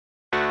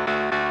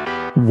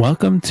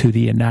Welcome to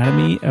the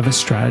Anatomy of a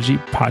Strategy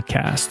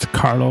podcast.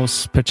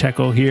 Carlos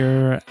Pacheco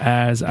here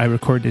as I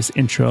record this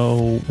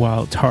intro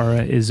while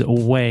Tara is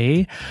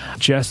away.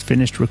 Just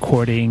finished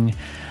recording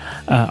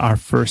our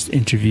first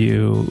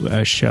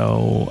interview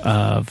show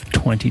of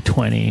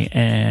 2020,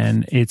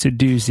 and it's a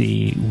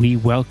doozy. We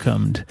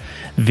welcomed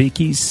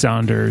Vicki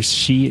Saunders.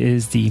 She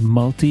is the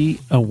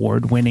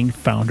multi-award-winning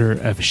founder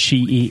of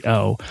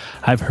SheEO.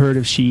 I've heard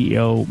of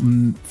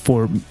SheEO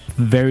for a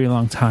very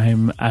long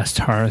time, as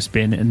Tara's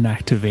been an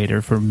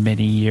activator for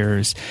many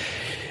years.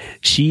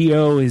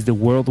 SheEO is the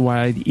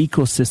worldwide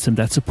ecosystem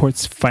that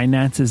supports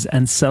finances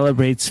and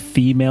celebrates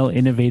female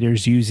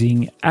innovators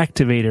using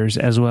activators,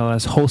 as well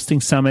as hosting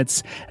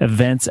summits,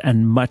 events,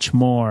 and much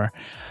more.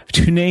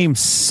 To name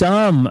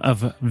some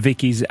of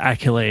Vicki's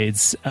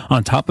accolades,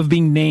 on top of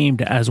being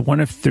named as one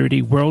of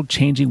 30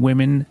 world-changing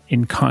women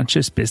in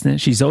conscious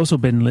business, she's also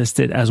been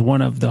listed as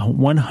one of the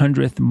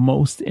 100th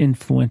most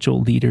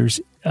influential leaders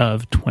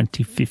of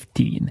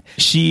 2015.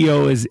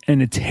 SheEO is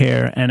in a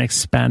tear and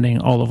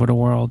expanding all over the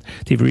world.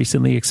 They've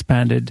recently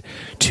expanded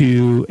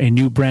to a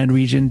new brand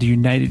region, the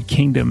United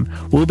Kingdom.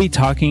 We'll be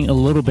talking a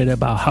little bit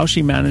about how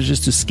she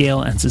manages to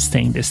scale and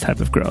sustain this type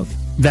of growth.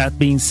 That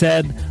being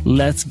said,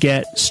 let's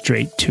get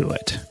straight to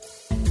it.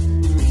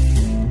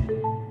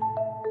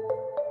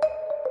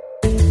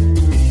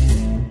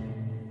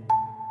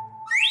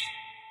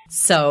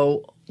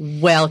 So,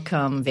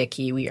 welcome,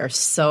 Vicky. We are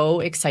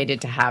so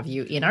excited to have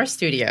you in our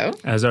studio.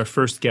 As our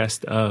first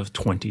guest of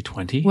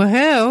 2020.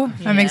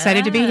 Woohoo! I'm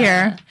excited to be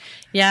here.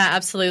 Yeah,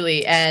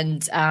 absolutely.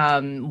 And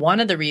one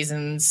of the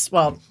reasons,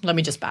 well, let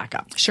me just back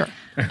up. Sure.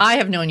 I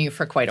have known you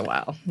for quite a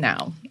while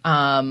now.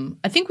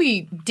 I think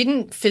we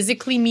didn't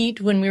physically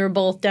meet when we were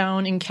both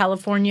down in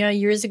California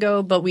years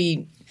ago, but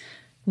we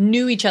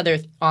knew each other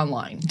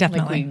online.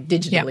 Definitely. Like we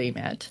digitally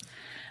met.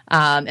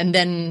 And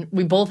then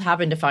we both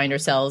happened to find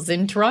ourselves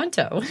in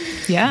Toronto.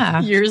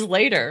 Yeah. Years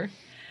later.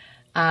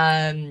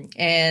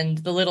 And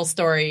the little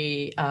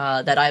story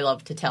that I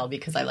love to tell,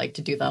 because I like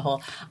to do the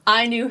whole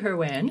I knew her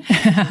when,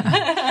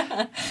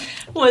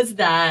 was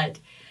that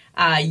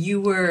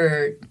you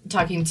were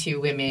talking to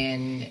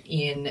women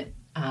in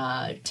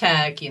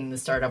tech, in the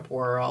startup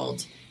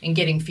world, and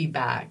getting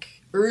feedback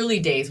early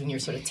days when you're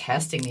sort of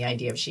testing the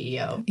idea of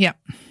SheEO. Yep.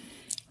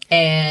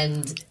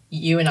 And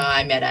you and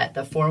I met at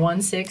the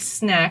 416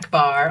 snack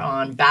bar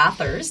on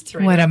Bathurst.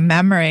 Right? What a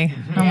memory.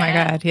 Yeah. Oh, my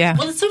God. Yeah.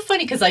 Well, it's so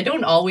funny because I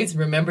don't always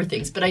remember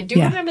things, but I do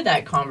remember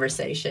that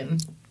conversation.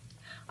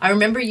 I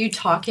remember you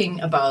talking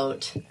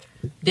about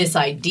this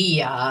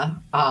idea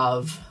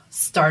of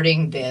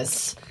starting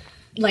this,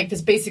 like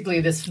this, basically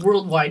this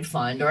worldwide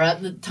fund, or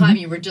at the time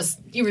you were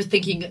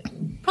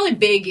thinking probably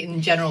big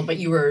in general, but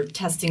you were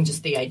testing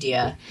just the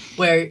idea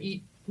where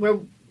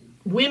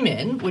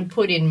women would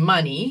put in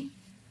money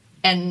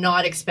and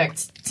not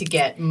expect to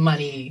get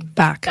money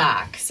back.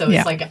 So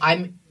it's like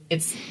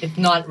it's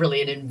not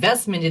really an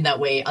investment in that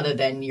way, other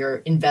than you're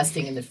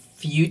investing in the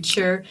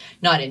future,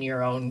 not in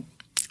your own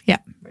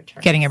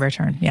return. Getting a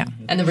return. Yeah.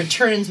 And the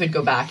returns would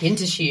go back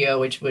into SheEO,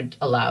 which would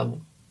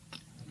allow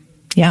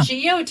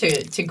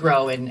SheEO to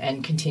grow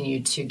and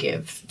continue to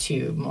give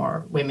to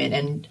more women.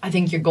 And I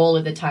think your goal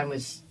at the time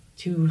was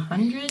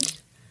 200.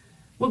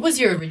 What was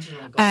your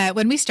original goal?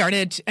 When we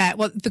started,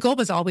 the goal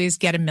was always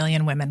get 1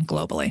 million women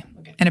globally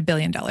and $1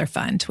 billion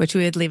fund, which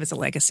we would leave as a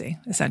legacy,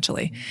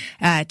 essentially,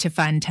 to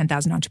fund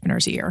 10,000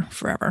 entrepreneurs a year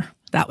forever.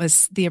 That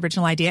was the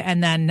original idea.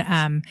 And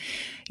then,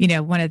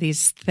 one of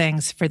these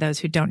things, for those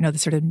who don't know the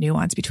sort of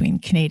nuance between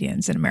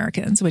Canadians and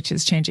Americans, which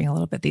is changing a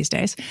little bit these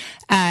days,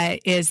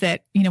 is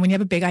that, when you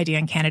have a big idea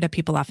in Canada,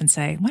 people often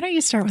say, why don't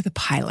you start with a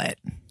pilot?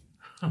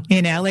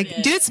 Do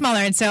it smaller.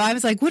 And so I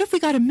was like, what if we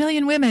got 1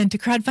 million women to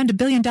crowdfund $1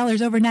 billion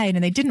overnight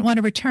and they didn't want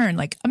to return?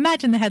 Like,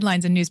 imagine the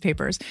headlines in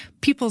newspapers.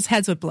 People's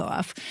heads would blow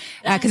off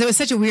because it was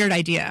such a weird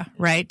idea,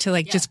 right?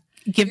 To just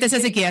give this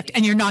as a gift,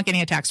 and you're not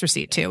getting a tax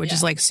receipt too, which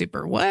is like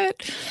super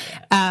what?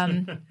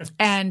 And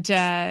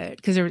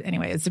because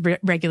it's the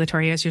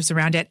regulatory issues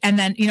around it. And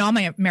then, all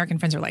my American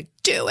friends are like,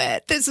 do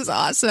it. This is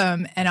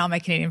awesome. And all my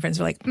Canadian friends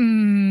were like,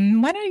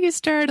 why don't you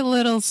start a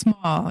little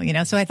small?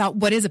 So I thought,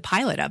 what is a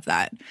pilot of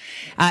that?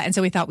 And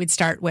so we thought we'd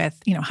start with,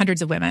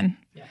 hundreds of women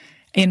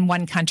in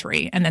one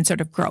country, and then sort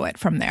of grow it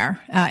from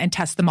there and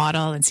test the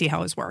model and see how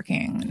it was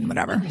working and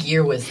whatever. What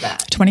year was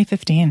that?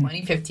 2015.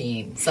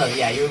 2015. So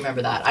you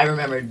remember that. I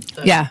remembered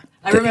I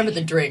remember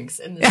the drinks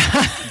and the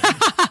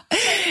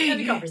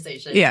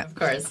conversation. Yeah, of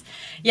course.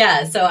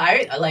 Yeah. So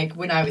I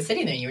when I was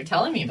sitting there, you were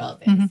telling me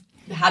about this. Mm-hmm.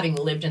 Having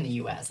lived in the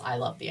U.S., I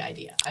love the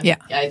idea.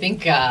 I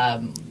think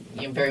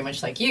very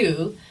much like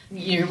you're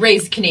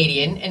raised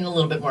Canadian and a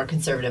little bit more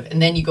conservative,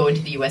 and then you go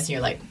into the U.S. and you're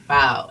like,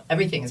 wow,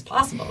 everything is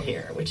possible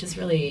here, which is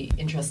really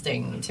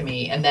interesting to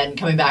me. And then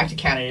coming back to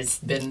Canada, it's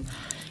been,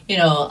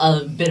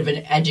 a bit of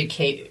an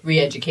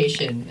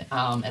re-education,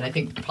 and I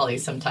think probably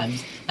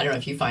sometimes, I don't know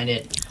if you find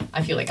it,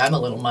 I feel like I'm a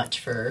little much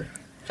for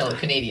fellow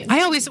Canadians.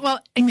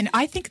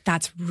 I think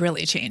that's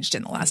really changed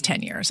in the last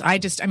 10 years.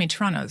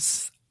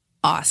 Toronto's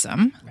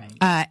awesome.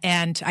 Right.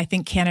 And I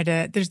think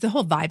Canada, there's the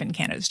whole vibe in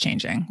Canada is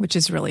changing, which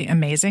is really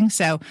amazing.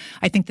 So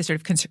I think the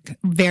sort of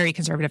very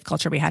conservative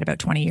culture we had about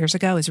 20 years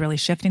ago is really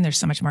shifting. There's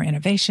so much more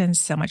innovation,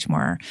 so much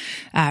more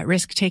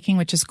risk taking,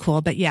 which is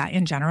cool. But yeah,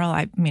 in general,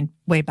 I mean,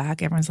 way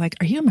back, everyone's like,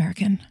 are you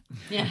American?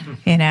 Yeah.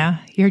 You know,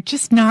 you're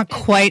just not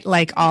quite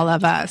like all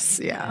of us.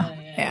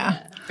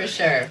 Yeah. For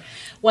sure.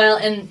 Well,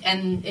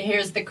 and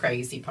here's the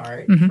crazy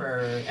part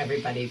for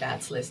everybody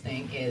that's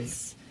listening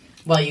is,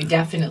 well, you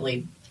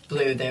definitely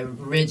blew the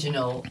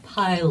original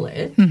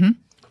pilot,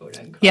 quote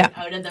unquote,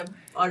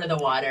 out of the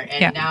water,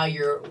 and now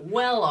you're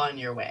well on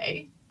your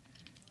way.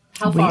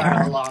 How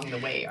far along the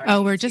way are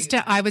you? We're just,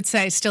 I would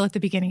say, still at the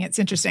beginning. It's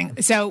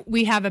interesting. So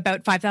we have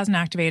about 5,000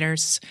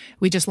 activators.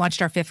 We just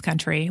launched our 5th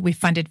country. We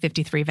funded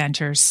 53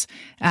 ventures,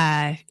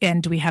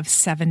 and we have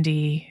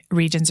 70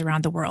 regions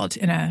around the world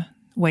in a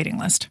waiting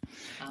list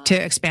to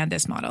expand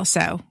this model.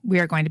 So we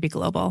are going to be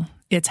global.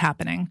 It's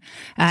happening.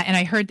 And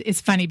I heard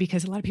it's funny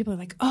because a lot of people are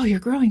like, oh, you're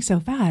growing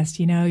so fast.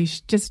 You know, you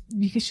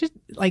should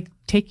like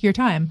take your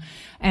time.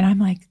 And I'm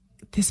like,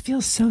 this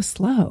feels so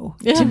slow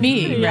to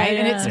me. Right.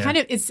 And it's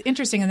it's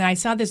interesting. And then I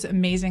saw this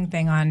amazing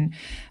thing on,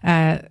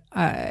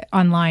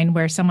 online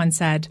where someone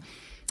said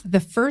the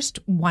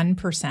first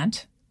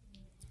 1%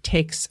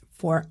 takes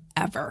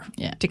forever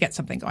to get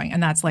something going.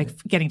 And that's like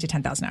getting to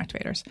 10,000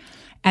 activators.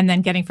 And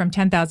then getting from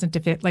 10,000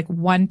 to like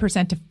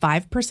 1% to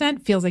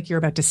 5% feels like you're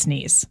about to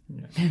sneeze.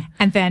 Yeah.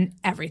 And then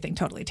everything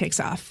totally takes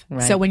off.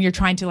 Right. So when you're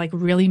trying to like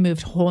really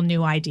move whole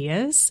new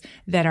ideas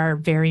that are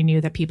very new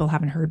that people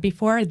haven't heard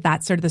before,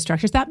 that's sort of the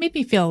structures. That made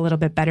me feel a little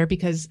bit better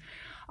because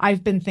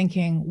I've been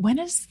thinking, when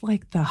is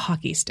like the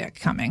hockey stick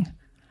coming?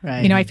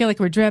 Right. You know, I feel like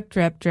we're drip,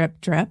 drip,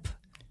 drip, drip.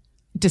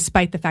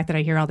 Despite the fact that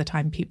I hear all the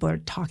time people are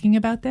talking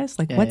about this,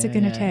 like what's it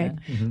going to take?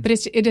 But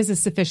it is a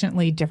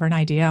sufficiently different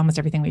idea. Almost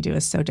everything we do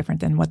is so different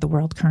than what the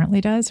world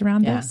currently does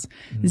around this.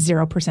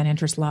 0%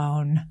 interest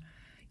loan.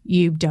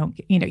 You don't,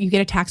 you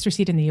get a tax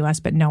receipt in the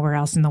U.S., but nowhere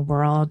else in the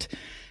world.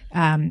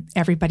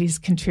 Everybody's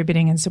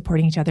contributing and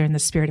supporting each other in the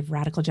spirit of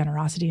radical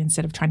generosity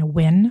instead of trying to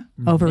win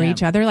over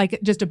each other. Like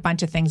just a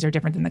bunch of things are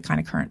different than the kind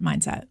of current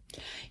mindset.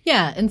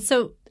 Yeah. And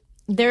so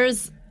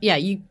there's,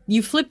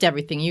 you flipped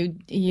everything.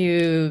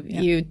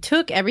 You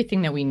took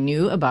everything that we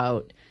knew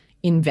about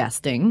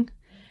investing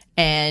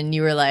and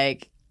you were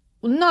like,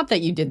 well, not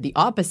that you did the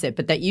opposite,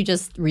 but that you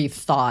just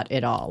rethought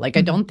it all. Like,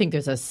 I don't think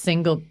there's a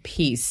single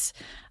piece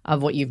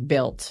of what you've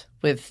built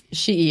with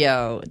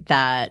SheEO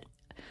that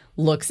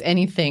looks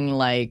anything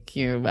like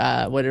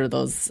what are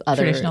those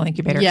other traditional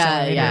incubator?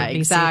 Yeah,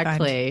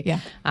 exactly.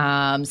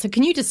 Yeah. So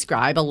can you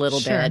describe a little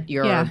bit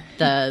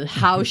the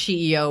how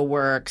SheEO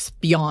works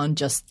beyond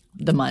just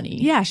the money?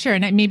 Yeah, sure.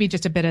 And maybe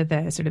just a bit of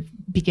the sort of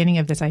beginning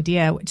of this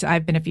idea, which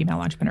I've been a female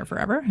entrepreneur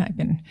forever. I've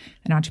been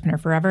an entrepreneur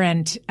forever.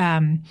 And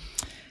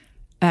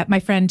my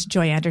friend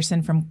Joy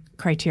Anderson from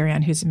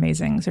Criterion, who's an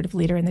amazing sort of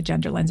leader in the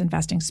gender lens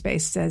investing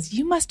space, says,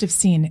 you must have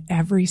seen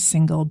every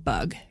single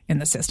bug in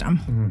the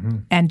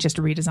system and just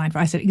redesigned.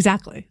 I said,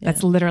 exactly.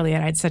 That's literally it.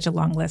 I had such a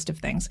long list of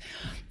things.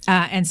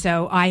 And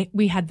so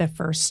we had the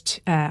first,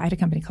 I had a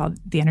company called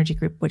The Energy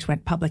Group, which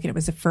went public, and it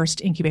was the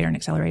first incubator and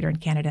accelerator in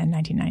Canada in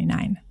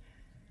 1999.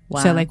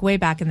 Wow. So like way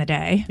back in the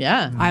day,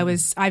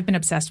 I've been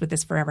obsessed with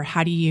this forever.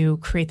 How do you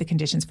create the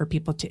conditions for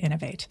people to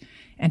innovate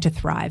and to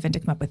thrive and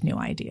to come up with new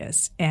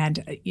ideas?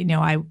 And,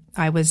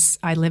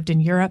 I lived in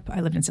Europe.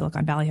 I lived in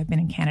Silicon Valley. I've been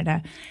in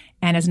Canada.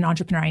 And as an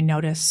entrepreneur, I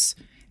notice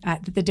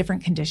that the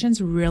different conditions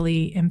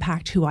really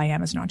impact who I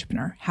am as an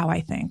entrepreneur, how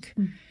I think.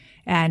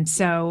 And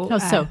so,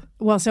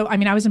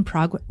 I was in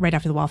Prague right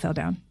after the wall fell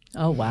down.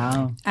 Oh,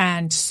 wow.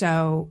 And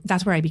so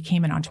that's where I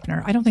became an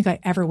entrepreneur. I don't think I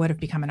ever would have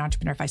become an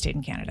entrepreneur if I stayed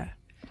in Canada.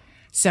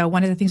 So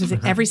one of the things was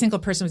that every single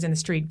person was in the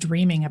street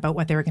dreaming about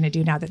what they were going to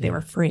do now that they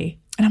were free.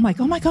 And I'm like,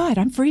 oh my God,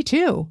 I'm free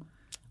too.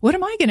 What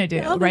am I going to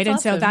do? Right. And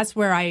so that's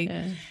where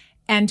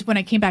and when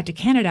I came back to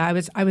Canada,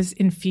 I was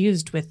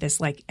infused with this,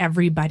 like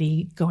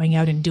everybody going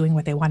out and doing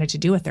what they wanted to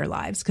do with their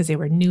lives because they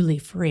were newly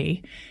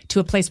free, to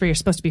a place where you're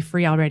supposed to be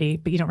free already,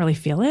 but you don't really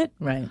feel it.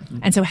 Right.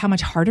 And so how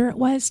much harder it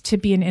was to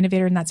be an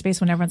innovator in that space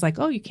when everyone's like,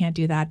 oh, you can't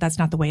do that. That's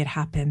not the way it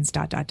happens, ...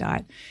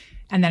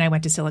 And then I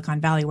went to Silicon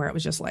Valley where it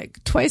was just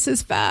like twice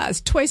as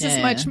fast, twice as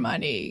much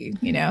money,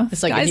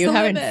 It's like if you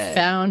haven't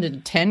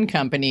founded 10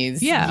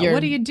 companies. Yeah,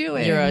 what are you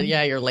doing?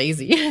 You're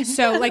lazy.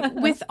 So like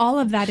with all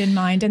of that in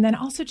mind, and then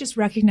also just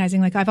recognizing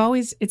like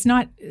it's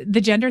not,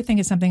 the gender thing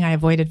is something I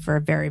avoided for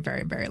a very,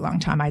 very, very long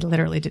time. I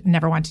literally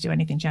never wanted to do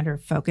anything gender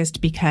focused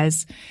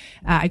because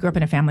I grew up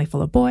in a family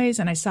full of boys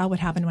and I saw what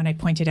happened when I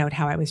pointed out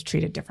how I was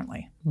treated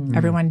differently.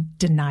 Everyone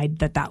denied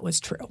that was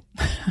true.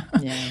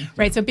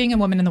 Right. So being a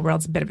woman in the world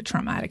is a bit of a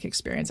traumatic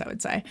experience, I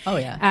would say. Oh,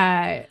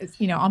 yeah.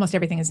 Almost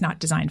everything is not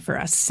designed for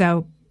us.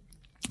 So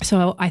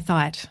I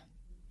thought,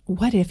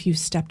 what if you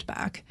stepped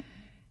back?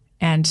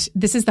 And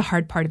this is the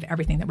hard part of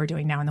everything that we're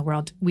doing now in the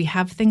world. We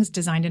have things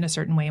designed in a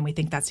certain way and we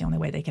think that's the only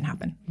way they can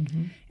happen.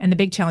 And the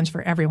big challenge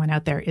for everyone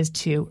out there is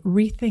to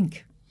rethink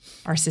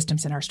our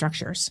systems and our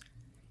structures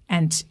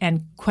and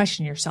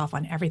question yourself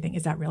on everything.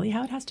 Is that really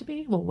how it has to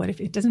be? Well, what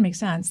if it doesn't make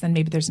sense? Then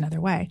maybe there's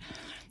another way.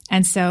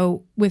 And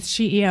so with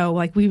SheEO,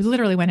 like we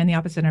literally went in the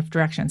opposite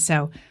direction.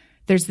 So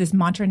there's this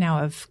mantra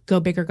now of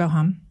go big or go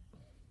home.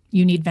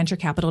 You need venture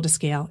capital to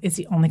scale. It's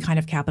the only kind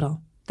of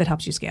capital that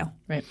helps you scale.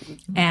 Right.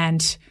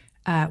 And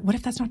what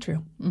if that's not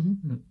true?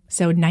 Mm-hmm.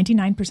 So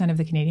 99% of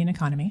the Canadian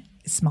economy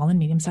is small and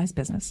medium-sized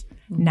business.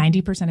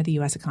 90% of the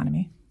U.S.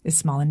 economy is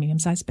small and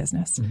medium-sized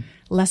business.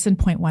 Less than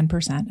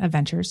 0.1% of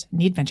ventures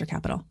need venture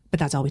capital, but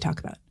that's all we talk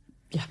about.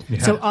 Yeah.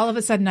 So all of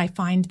a sudden I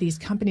find these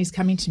companies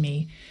coming to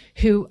me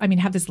who,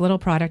 have this little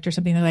product or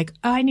something. They're like,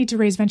 oh, I need to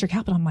raise venture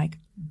capital. I'm like,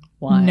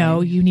 why?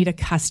 No, you need a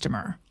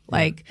customer.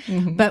 But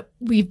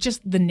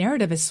the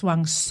narrative has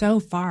swung so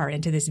far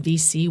into this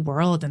VC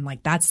world and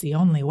like, that's the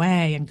only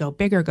way and go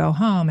big or go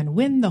home and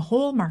win the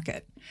whole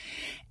market.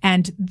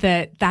 And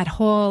that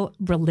whole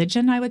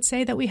religion, I would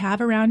say, that we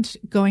have around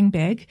going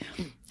big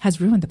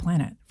has ruined the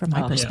planet from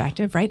my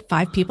perspective, right?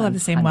 5 people have the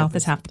same wealth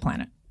as half the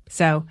planet.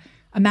 So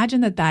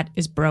imagine that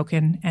is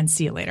broken and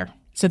see you later.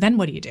 So then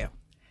what do you do?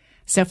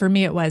 So for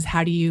me, it was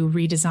how do you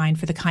redesign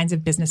for the kinds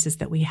of businesses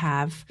that we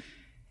have?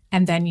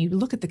 And then you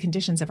look at the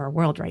conditions of our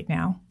world right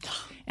now.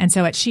 And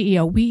so at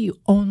SheEO, we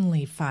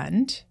only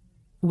fund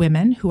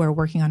women who are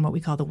working on what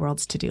we call the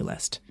world's to-do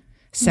list.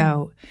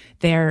 So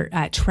they're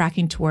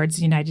tracking towards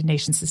the United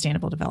Nations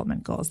Sustainable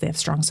Development Goals. They have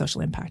strong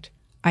social impact.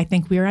 I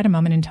think we are at a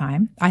moment in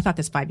time. I thought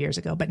this 5 years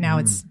ago, but now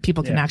it's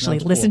people can actually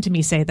listen to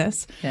me say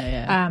this.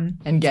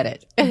 And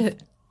get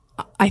it.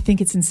 I think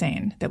it's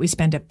insane that we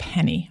spend a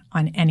penny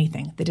on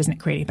anything that isn't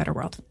creating a better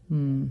world.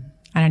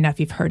 I don't know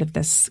if you've heard of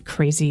this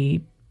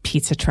crazy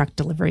pizza truck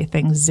delivery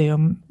thing,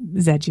 Zoom,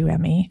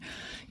 Z-U-M-E,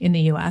 in the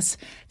U.S.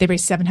 They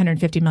raised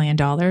 $750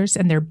 million,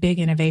 and their big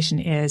innovation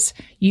is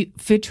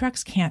food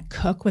trucks can't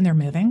cook when they're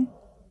moving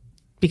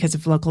because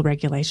of local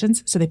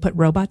regulations, so they put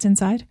robots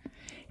inside,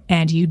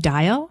 and you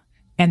dial,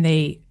 and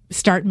they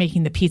start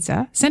making the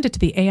pizza, send it to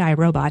the AI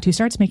robot who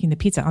starts making the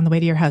pizza on the way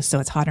to your house so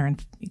it's hotter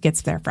and it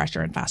gets there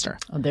fresher and faster.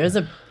 Oh, there's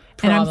a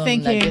problem. And I'm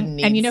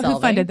thinking, and you know who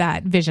funded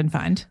that? Vision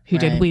Fund, who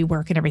did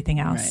WeWork and everything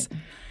else. Right.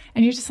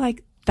 And you're just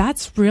like,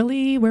 that's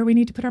really where we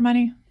need to put our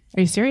money?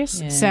 Are you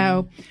serious? Yeah.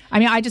 So,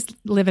 I just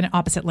live in an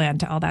opposite land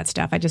to all that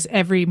stuff.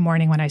 Every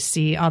morning when I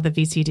see all the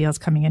VC deals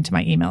coming into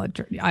my email,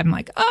 I'm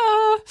like,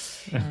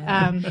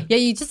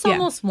 you just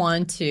almost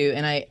want to,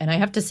 and I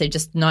have to say,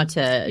 just not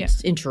to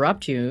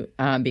interrupt you,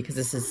 because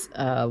this is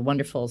a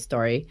wonderful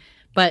story,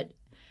 but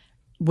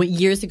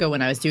years ago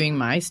when I was doing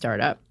my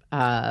startup,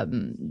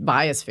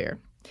 Biosphere,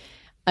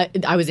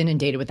 I was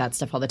inundated with that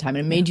stuff all the time,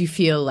 and it made you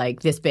feel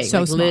like this big, so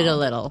like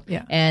little,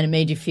 and it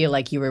made you feel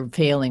like you were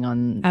failing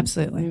on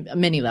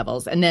many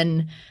levels. And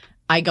then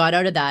I got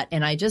out of that,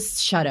 and I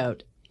just shut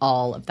out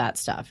all of that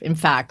stuff. In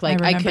fact,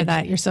 like I remember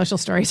that your social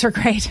stories were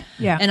great,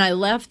 And I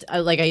left, I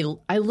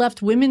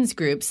left women's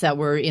groups that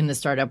were in the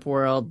startup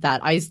world that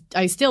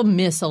I still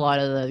miss a lot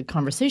of the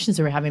conversations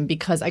that we're having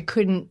because I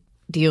couldn't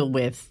deal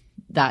with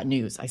that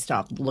news. I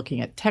stopped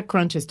looking at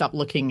TechCrunch. I stopped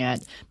looking at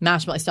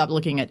Mashable. I stopped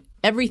looking at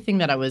everything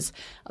that I was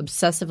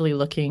obsessively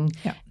looking,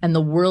 and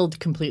the world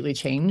completely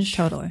changed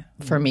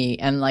for me.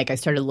 And I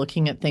started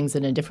looking at things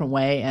in a different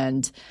way,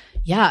 and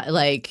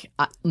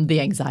the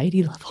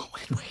anxiety level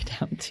went way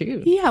down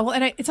too. Yeah, well,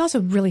 and it's also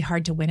really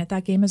hard to win at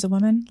that game as a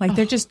woman.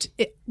 They're just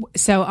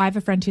so I have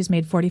a friend who's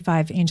made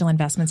 45 angel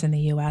investments in the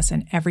U.S.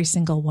 and every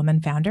single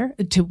women founders,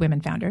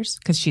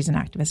 because she's an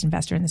activist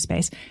investor in the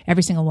space,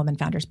 every single woman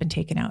founder has been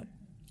taken out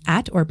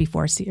at or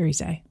before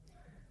Series A.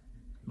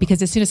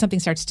 Because as soon as something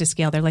starts to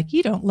scale, they're like,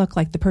 you don't look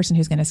like the person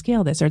who's going to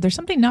scale this, or there's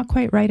something not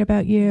quite right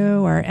about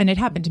you. And it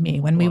happened to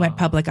me when we went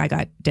public, I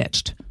got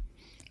ditched.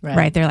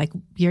 Right? They're like,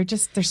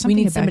 there's something we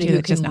need about somebody you who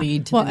that can just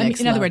lead to the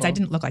next in other words, I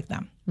didn't look like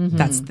them.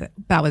 Mm-hmm.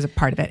 That was a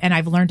part of it. And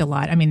I've learned a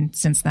lot.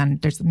 Since then,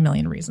 there's a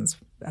million reasons.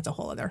 That's a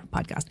whole other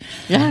podcast.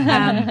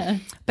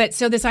 But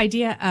so this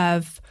idea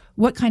of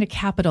what kind of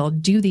capital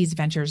do these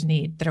ventures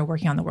need that are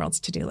working on the world's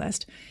to-do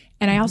list?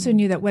 And I also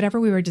knew that whatever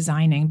we were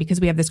designing,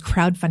 because we have this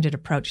crowd-funded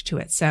approach to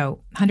it,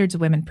 so hundreds of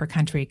women per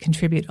country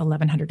contribute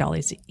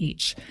 $1,100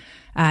 each.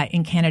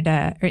 In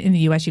Canada, or in the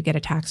U.S., you get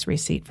a tax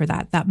receipt for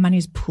that. That money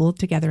is pooled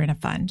together in a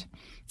fund.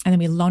 And then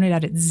we loan it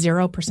out at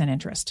 0%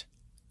 interest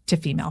to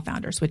female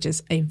founders, which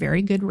is a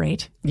very good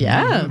rate.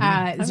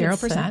 Yeah.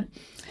 0%.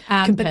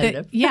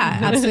 Competitive.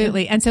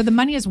 Absolutely. And so the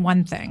money is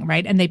one thing,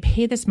 right? And they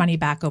pay this money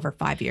back over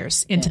 5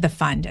 years into the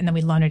fund, and then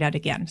we loan it out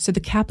again. So the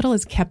capital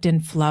is kept in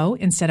flow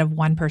instead of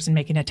one person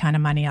making a ton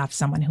of money off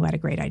someone who had a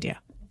great idea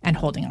and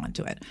holding on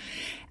to it.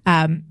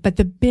 But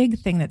the big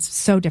thing that's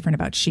so different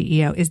about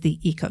SheEO is the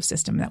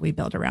ecosystem that we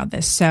build around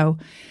this. So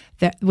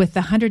with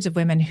the hundreds of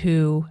women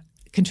who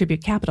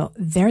contribute capital,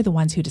 they're the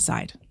ones who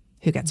decide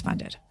who gets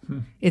funded.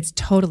 It's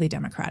totally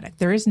democratic.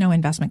 There is no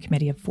investment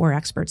committee of 4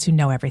 experts who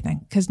know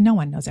everything, because no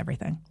one knows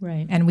everything.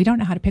 Right. And we don't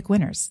know how to pick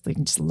winners. We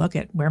can just look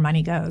at where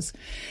money goes.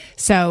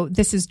 So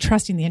this is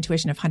trusting the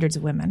intuition of hundreds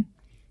of women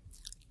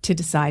to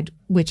decide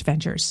which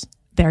ventures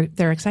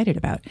they're excited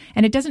about.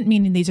 And it doesn't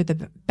mean these are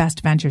the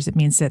best ventures. It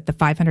means that the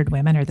 500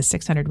 women or the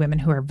 600 women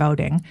who are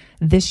voting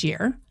this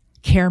year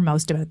care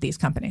most about these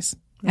companies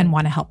and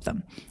want to help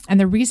them. And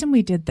the reason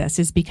we did this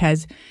is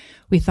because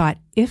we thought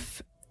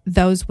if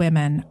those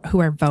women who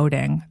are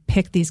voting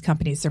pick these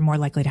companies, they're more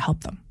likely to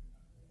help them.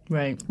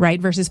 Right.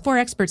 Versus 4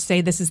 experts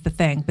say this is the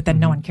thing, but then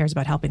no one cares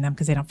about helping them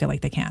because they don't feel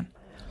like they can.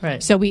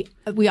 Right. So we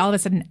all of a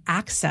sudden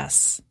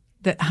access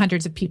the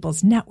hundreds of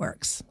people's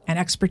networks and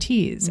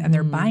expertise and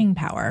their buying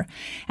power.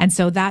 And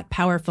so that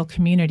powerful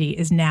community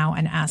is now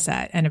an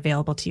asset and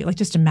available to you. Like,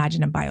 just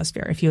imagine a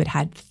biosphere if you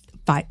had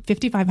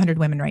 5,500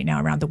 women right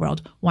now around the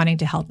world wanting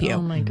to help you.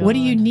 Oh my God. What do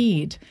you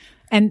need?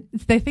 And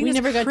the thing is,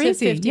 we never got to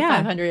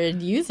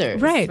 5,500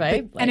 users, right?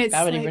 But, and it's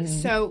that would like, even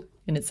so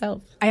in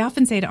itself. I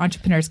often say to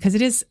entrepreneurs, because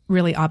it is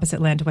really opposite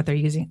land to what they're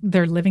using.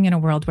 They're living in a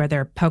world where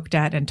they're poked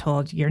at and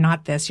told, you're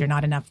not this, you're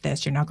not enough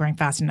this, you're not growing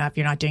fast enough,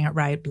 you're not doing it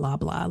right, blah,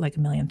 blah, like a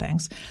million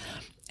things.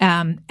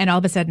 And all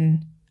of a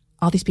sudden,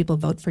 all these people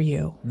vote for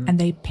you and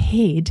they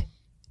paid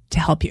to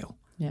help you.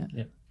 Yeah.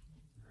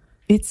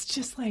 It's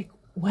just like,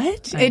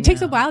 what? It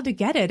takes a while to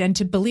get it and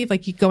to believe,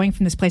 like, you going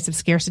from this place of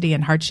scarcity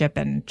and hardship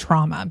and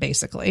trauma,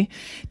 basically,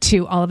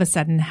 to all of a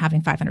sudden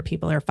having 500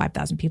 people or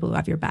 5,000 people who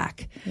have your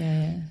back.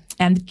 Yeah.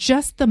 And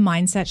just the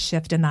mindset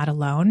shift in that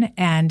alone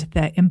and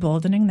the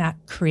emboldening that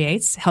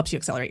creates helps you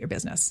accelerate your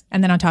business.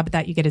 And then on top of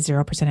that, you get a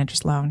 0%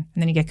 interest loan,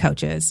 and then you get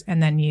coaches, and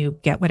then you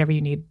get whatever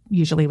you need,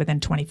 usually within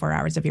 24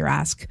 hours of your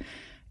ask.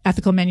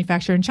 Ethical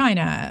manufacture in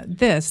China,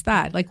 this,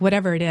 that, like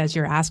whatever it is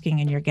you're asking,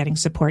 and you're getting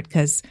support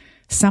because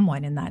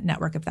someone in that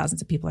network of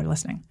thousands of people are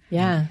listening.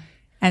 Yeah.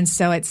 And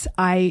so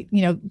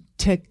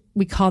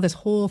we call this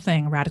whole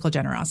thing radical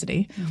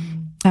generosity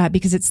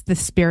because it's the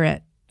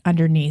spirit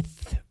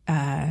underneath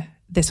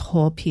this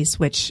whole piece,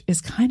 which is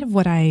kind of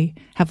what I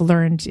have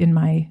learned in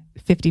my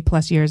 50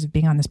 plus years of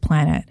being on this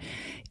planet,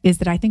 is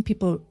that I think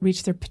people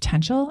reach their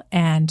potential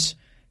and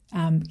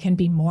can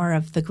be more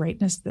of the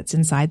greatness that's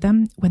inside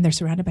them when they're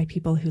surrounded by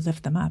people who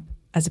lift them up,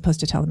 as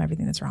opposed to tell them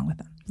everything that's wrong with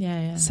them.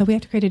 Yeah. So we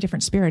have to create a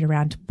different spirit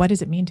around what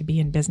does it mean to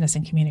be in business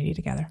and community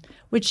together.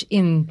 Which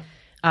in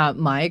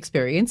my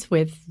experience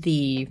with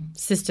the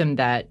system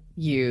that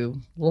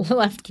you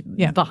left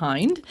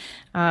behind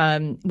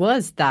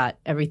was that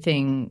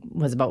everything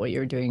was about what you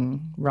were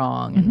doing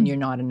wrong and you're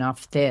not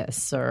enough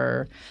this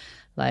or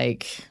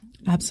like...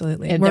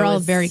 Absolutely. We're all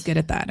very good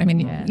at that. I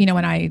mean,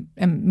 when I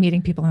am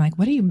meeting people, I'm like,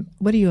 what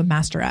are you a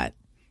master at?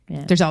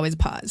 Yeah. There's always a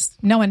pause.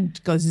 No one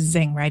goes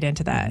zing right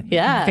into that.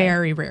 Yeah.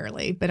 Very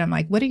rarely. But I'm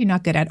like, what are you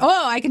not good at?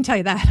 Oh, I can tell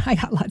you that. I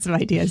got lots of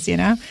ideas,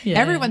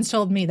 Everyone's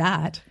told me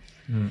that.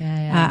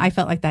 I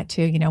felt like that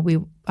too.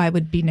 I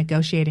would be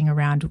negotiating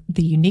around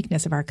the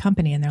uniqueness of our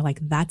company, and they're like,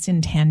 that's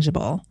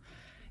intangible.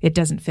 It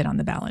doesn't fit on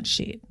the balance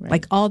sheet. Right.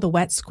 Like all the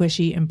wet,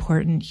 squishy,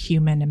 important,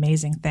 human,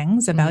 amazing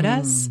things about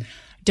us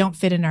don't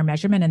fit in our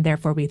measurement, and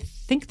therefore we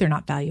think they're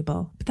not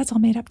valuable. But that's all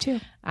made up too.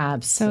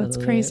 Absolutely. So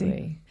it's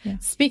crazy. Yeah.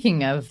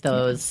 Speaking of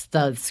the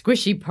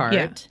squishy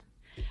part,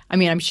 I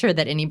mean, I'm sure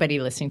that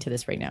anybody listening to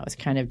this right now is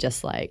kind of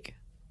just like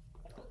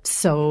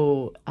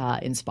so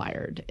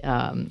inspired.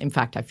 In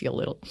fact, I feel a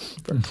little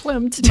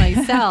verklempt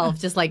myself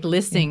just like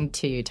listening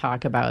to you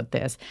talk about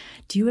this.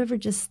 Do you ever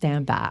just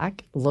stand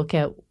back, look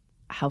at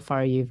how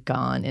far you've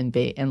gone and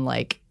you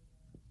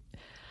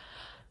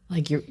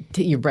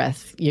take your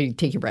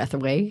breath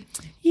away?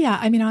 Yeah.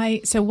 I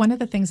mean, so one of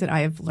the things that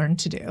I have learned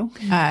to do,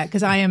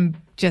 because I am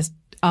just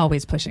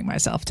always pushing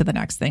myself to the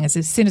next thing, is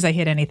as soon as I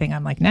hit anything,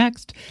 I'm like,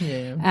 next.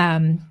 Yeah.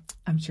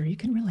 I'm sure you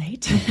can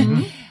relate.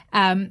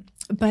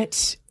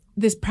 But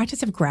this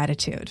practice of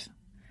gratitude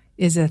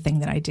is a thing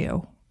that I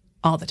do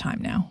all the time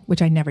now,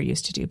 which I never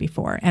used to do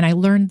before. And I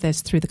learned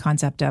this through the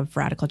concept of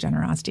radical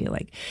generosity.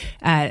 Like,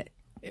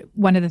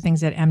 one of the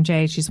things that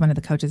MJ, she's one of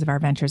the coaches of our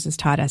ventures, has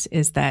taught us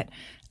is that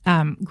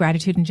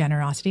gratitude and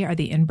generosity are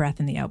the in-breath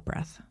and the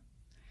out-breath.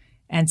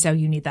 And so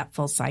you need that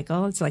full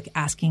cycle. It's like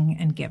asking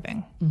and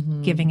giving,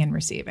 giving and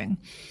receiving.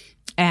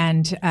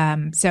 And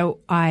so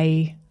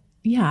when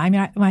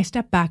I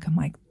step back, I'm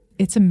like,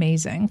 it's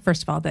amazing,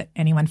 first of all, that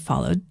anyone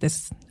followed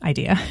this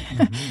idea.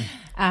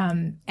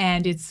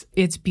 And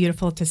it's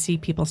beautiful to see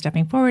people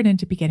stepping forward and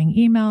to be getting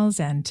emails.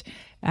 And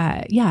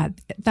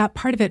that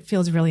part of it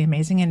feels really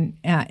amazing. And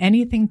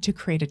anything to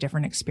create a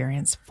different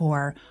experience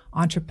for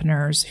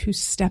entrepreneurs who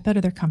step out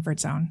of their comfort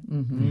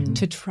zone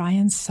to try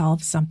and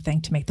solve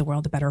something to make the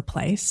world a better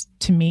place,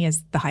 to me,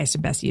 is the highest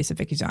and best use of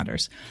Vicki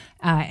Saunders.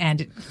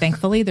 And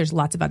thankfully, there's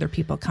lots of other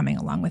people coming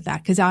along with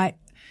that. Because I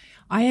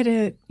had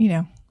it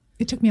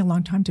took me a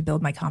long time to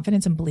build my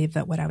confidence and believe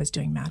that what I was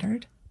doing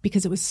mattered,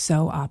 because it was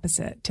so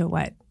opposite to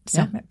what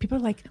people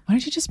are like, why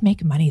don't you just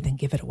make money, then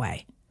give it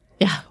away?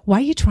 Yeah. Why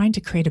are you trying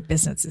to create a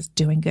business that's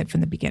doing good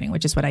from the beginning,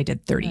 which is what I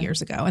did 30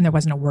 years ago, and there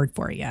wasn't a word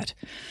for it yet.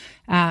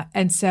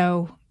 And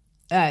so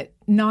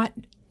not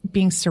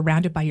being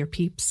surrounded by your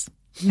peeps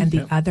and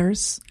the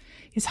others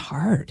is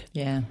hard.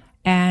 Yeah.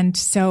 And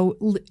so,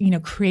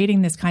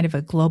 creating this kind of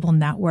a global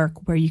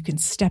network where you can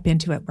step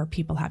into it, where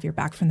people have your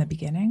back from the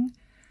beginning,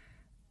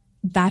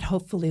 that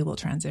hopefully will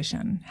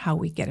transition how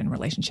we get in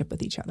relationship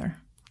with each other.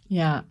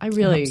 Yeah, I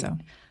really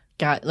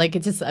got like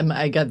it's just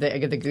I got the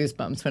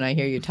goosebumps when I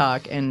hear you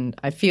talk, and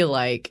I feel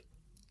like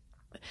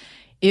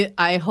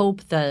I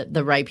hope that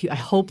the right people, I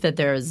hope that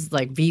there's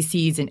like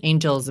VCs and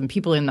angels and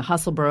people in the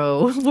hustle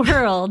bro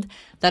world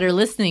that are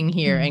listening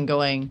here and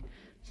going,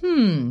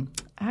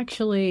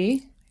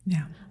 actually,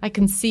 I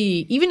can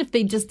see, even if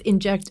they just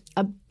inject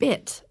a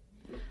bit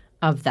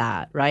of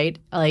that, right?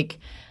 Like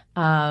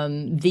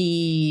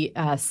the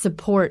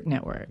support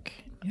network.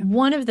 Yeah.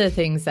 One of the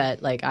things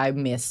that like I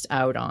missed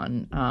out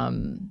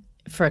on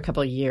for a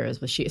couple of years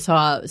was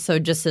So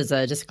just as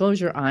a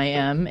disclosure, I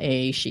am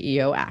a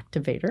SheEO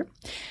activator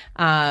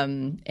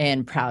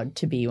and proud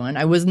to be one.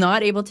 I was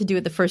not able to do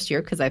it the first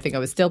year because I think I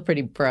was still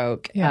pretty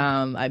broke.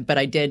 Yeah. But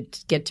I did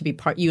get to be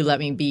you let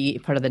me be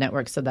part of the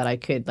network so that I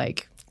could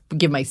like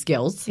give my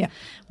skills,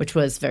 which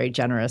was very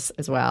generous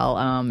as well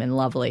and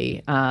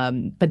lovely.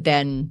 But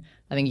then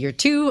I think year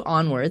 2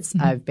 onwards,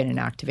 I've been an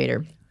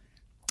activator.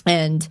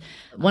 And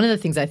one of the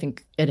things I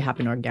think it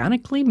happened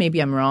organically, maybe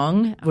I'm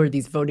wrong, were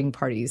these voting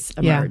parties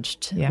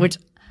emerged, which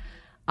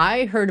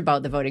I heard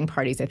about the voting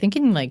parties, I think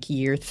in like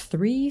year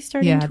 3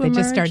 starting to emerge. Yeah, they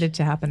just started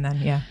to happen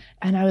then,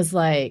 And I was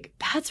like,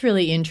 that's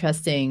really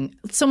interesting.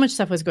 So much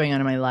stuff was going on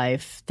in my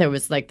life. There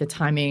was like the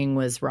timing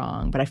was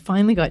wrong. But I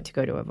finally got to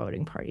go to a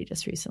voting party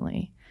just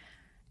recently.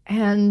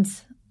 And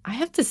I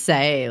have to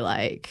say,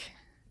 like,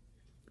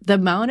 the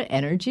amount of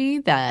energy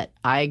that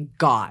I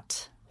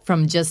got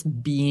from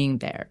just being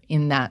there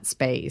in that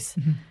space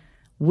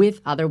with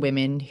other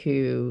women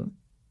who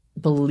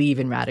believe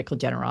in radical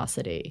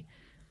generosity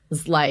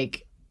was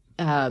like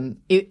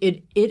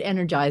it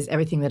energized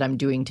everything that I'm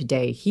doing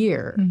today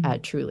here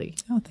at Truly.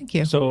 Oh, thank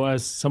you. So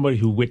as somebody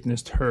who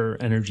witnessed her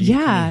energy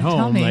coming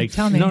home,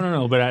 tell me.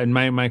 No. But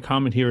my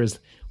comment here is,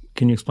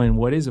 can you explain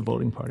what is a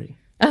voting party?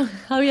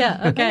 Oh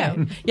yeah. Okay.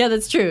 Yeah,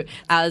 that's true.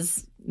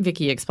 As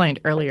Vicky explained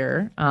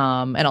earlier,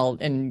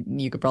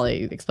 and you could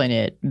probably explain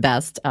it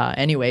best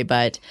anyway,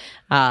 but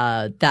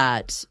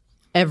that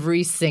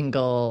every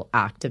single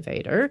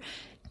activator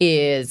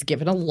is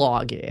given a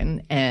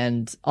login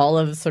and all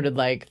of sort of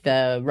like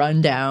the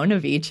rundown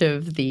of each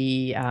of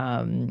the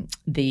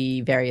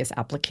various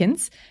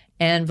applicants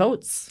and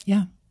votes.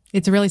 Yeah.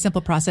 It's a really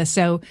simple process.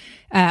 So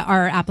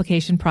our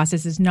application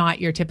process is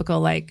not your typical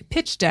like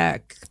pitch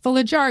deck full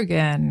of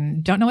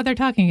jargon, don't know what they're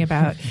talking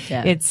about.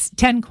 It's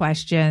 10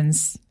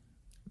 questions,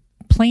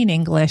 plain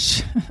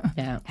English.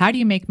 How do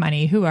you make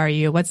money? Who are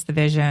you? What's the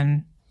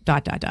vision? ... How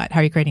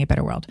are you creating a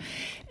better world?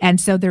 And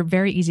so they're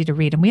very easy to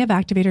read. And we have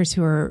activators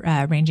who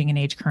are ranging in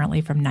age currently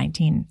from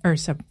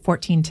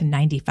 14 to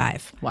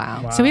 95.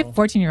 Wow. So we have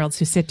 14-year-olds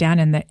who sit down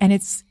and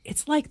it's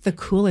like the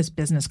coolest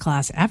business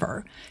class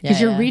ever. Because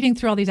you're reading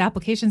through all these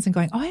applications and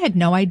going, oh, I had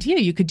no idea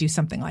you could do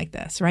something like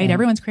this, right?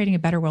 Everyone's creating a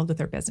better world with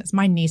their business.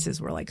 My nieces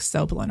were like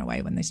so blown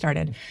away when they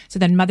started. So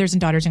then mothers and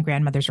daughters and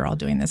grandmothers are all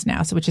doing this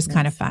now, so which is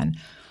kind of fun.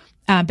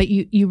 But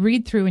you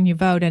read through and you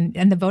vote,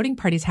 and the voting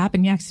parties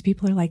happen, because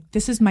people are like,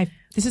 this is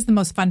the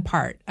most fun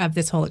part of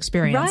this whole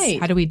experience. Right.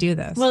 How do we do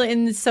this? Well,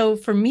 and so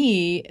for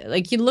me,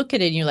 like you look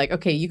at it and you're like,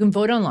 okay, you can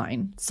vote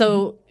online.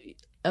 So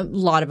a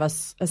lot of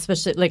us,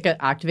 especially like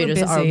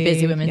activators, are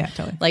busy women. Yeah,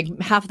 totally.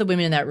 Like half the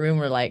women in that room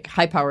were like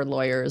high-powered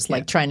lawyers,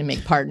 like trying to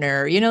make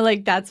partner,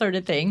 like that sort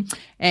of thing.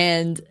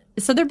 And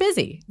so they're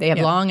busy. They have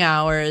long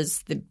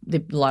hours.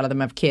 A lot of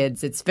them have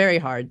kids. It's very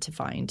hard to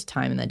find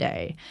time in the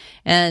day.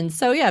 And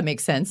so, it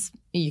makes sense.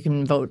 You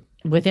can vote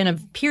within a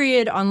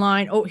period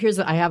online. Oh,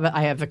 I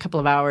have a couple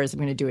of hours. I'm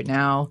going to do it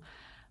now.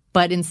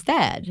 But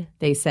instead,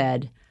 they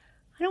said,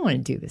 I don't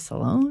want to do this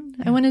alone.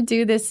 I want to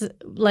do this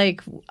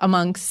like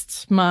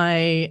amongst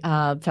my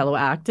fellow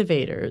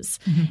activators.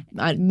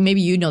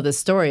 Maybe you know the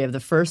story of the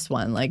first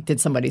one. Like, did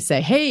somebody say,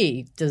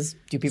 "Hey, do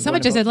people?"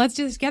 Someone just said, "Let's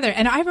do this together."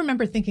 And I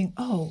remember thinking,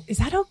 "Oh, is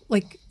that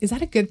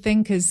a good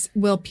thing? Because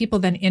will people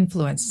then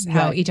influence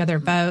how each other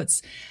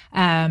votes?"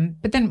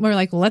 But then we're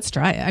like, well, let's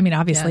try it. I mean,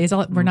 obviously,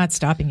 we're not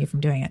stopping you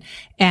from doing it.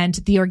 And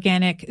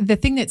the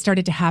thing that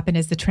started to happen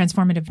is the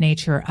transformative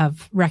nature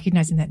of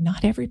recognizing that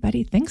not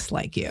everybody thinks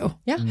like you.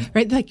 Yeah.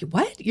 Right? Like,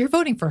 what? You're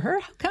voting for her?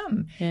 How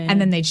come? Yeah.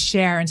 And then they'd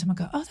share and someone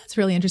go, oh, that's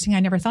really interesting. I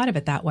never thought of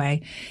it that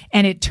way.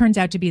 And it turns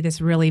out to be this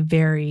really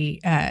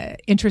very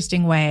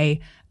interesting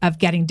way of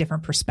getting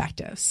different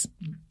perspectives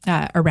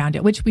around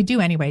it, which we do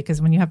anyway,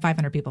 because when you have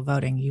 500 people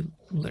voting, you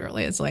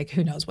literally, it's like,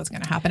 who knows what's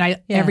going to happen.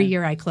 Every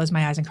year I close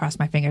my eyes and cross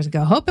my fingers and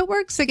go, hope it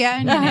works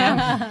again.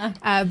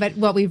 But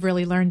what we've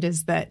really learned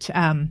is that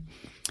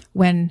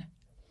when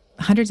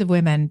hundreds of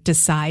women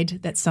decide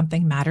that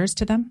something matters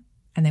to them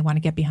and they want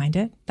to get behind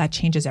it, that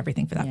changes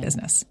everything for that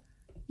business.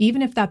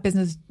 Even if that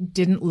business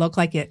didn't look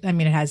like it, I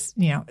mean, it has,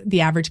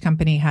 the average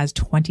company has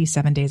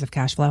 27 days of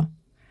cash flow.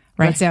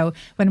 Right. So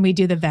when we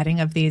do the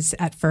vetting of these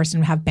at first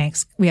and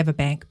we have a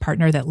bank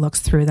partner that looks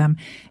through them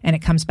and it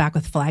comes back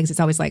with flags. It's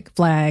always like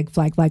flag,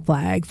 flag, flag,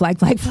 flag, flag,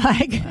 flag,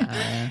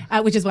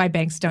 flag, which is why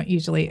banks don't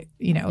usually,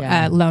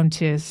 loan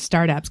to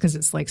startups because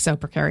it's like so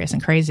precarious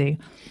and crazy.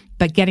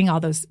 But getting all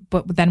those,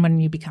 but then when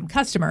you become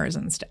customers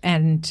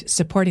and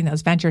supporting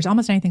those ventures,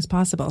 almost anything's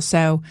possible.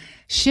 So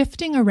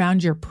shifting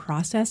around your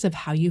process of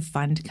how you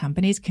fund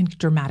companies can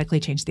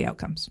dramatically change the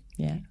outcomes.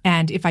 Yeah.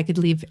 And if I could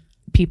leave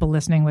people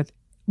listening with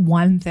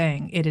one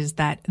thing, it is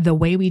that the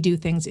way we do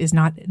things is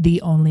not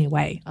the only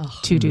way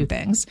to do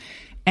things.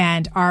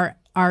 And our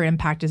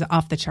impact is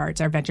off the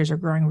charts. Our ventures are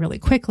growing really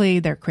quickly.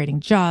 They're creating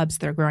jobs.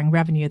 They're growing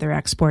revenue. They're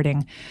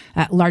exporting,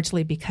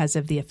 largely because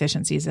of the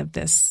efficiencies of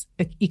this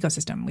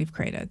ecosystem we've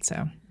created.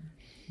 So,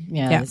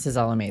 yeah, this is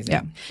all amazing.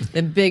 Yeah.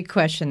 The big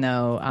question,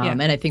 though,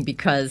 and I think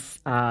because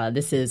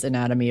this is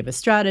Anatomy of a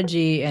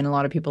Strategy, and a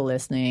lot of people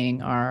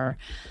listening are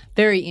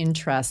very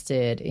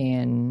interested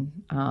in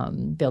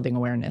building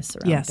awareness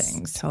around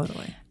things.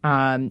 Totally.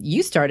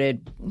 You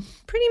started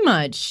pretty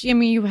much, I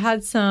mean, you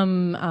had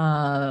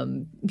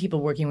some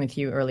people working with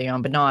you early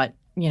on, but not,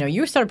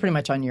 you started pretty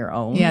much on your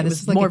own. Yeah,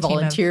 this was like more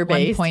volunteer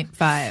based.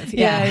 1.5.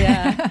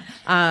 Yeah.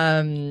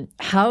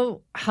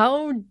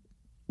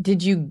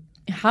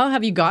 How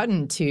have you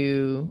gotten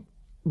to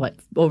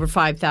over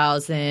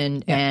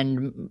 5,000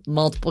 and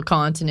multiple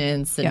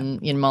continents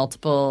and in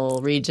multiple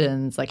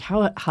regions? Like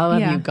how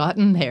have you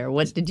gotten there?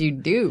 What did you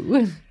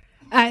do?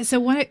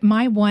 So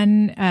my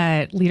one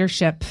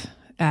leadership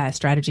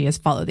strategy is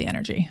follow the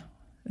energy.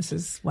 This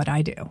is what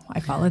I do.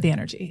 I follow the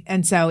energy.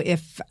 And so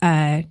if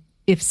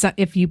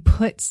you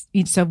put,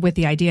 so with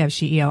the idea of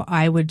SheEO,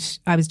 I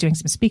was doing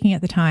some speaking at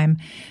the time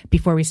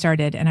before we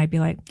started, and I'd be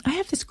like, I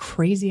have this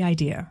crazy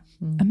idea.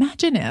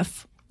 Imagine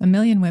if 1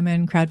 million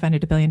women crowdfunded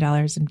 $1 billion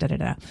and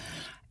da-da-da.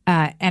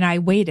 And I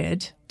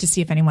waited to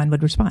see if anyone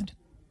would respond.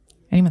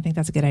 Anyone think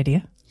that's a good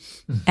idea?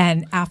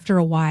 And after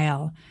a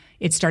while,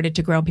 it started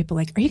to grow, and people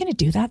were like, are you going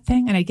to do that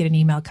thing? And I get an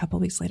email a couple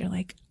of weeks later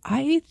like,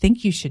 I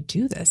think you should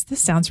do this. This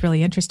sounds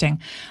really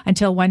interesting.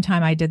 Until one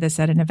time I did this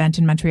at an event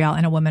in Montreal,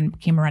 and a woman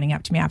came running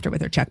up to me after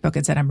with her checkbook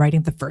and said, I'm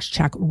writing the first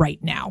check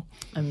right now.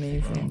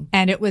 Amazing.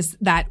 And it was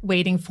that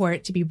waiting for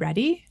it to be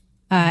ready.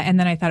 And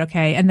then I thought,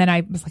 okay. And then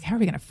I was like, how are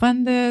we going to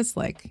fund this?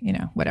 Like,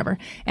 whatever.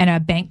 And a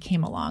bank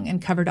came along and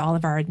covered all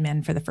of our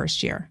admin for the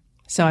first year.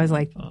 So I was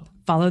like,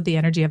 followed the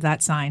energy of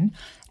that sign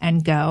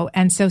and go.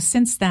 And so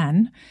since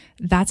then,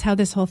 that's how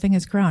this whole thing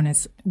has grown.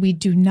 Is we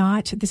do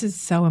not, this is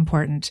so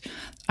important.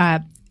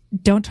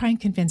 Don't try and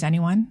convince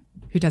anyone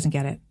who doesn't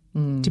get it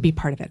to be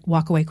part of it.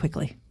 Walk away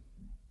quickly.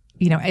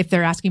 If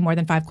they're asking more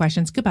than 5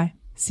 questions, goodbye.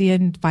 See you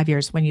in 5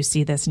 years when you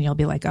see this, and you'll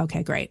be like,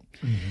 okay, great.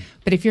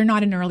 But if you're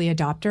not an early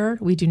adopter,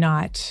 we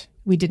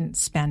didn't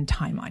spend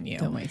time on you.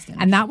 Don't waste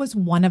energy. And that was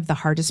one of the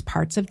hardest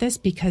parts of this,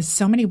 because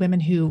so many women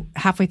who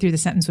halfway through the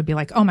sentence would be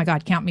like, oh my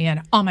God, count me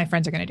in. All my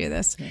friends are going to do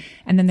this. Yeah.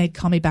 And then they'd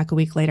call me back a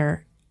week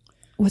later.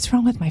 What's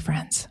wrong with my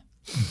friends?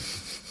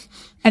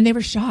 And they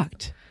were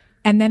shocked.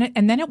 And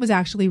then it was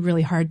actually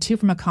really hard too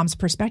from a comms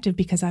perspective,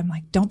 because I'm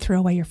like, don't throw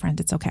away your friend.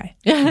 It's okay.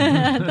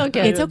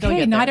 It's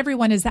okay. Not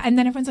everyone is that. And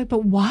then everyone's like,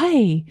 but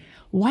why?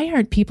 Why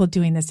aren't people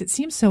doing this? It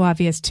seems so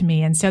obvious to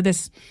me. And so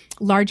this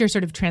larger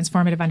sort of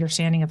transformative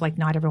understanding of like,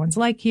 not everyone's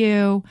like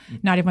you,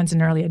 not everyone's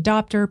an early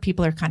adopter.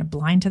 People are kind of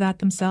blind to that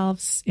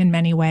themselves in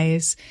many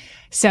ways.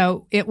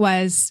 So it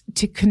was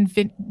to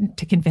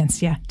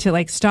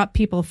like stop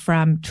people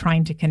from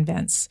trying to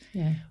convince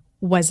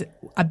was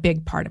a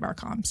big part of our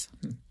comms.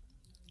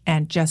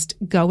 And just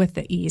go with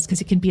the ease, because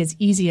it can be as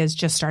easy as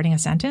just starting a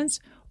sentence,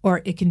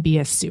 or it can be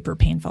a super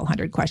painful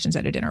 100 questions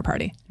at a dinner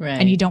party. Right.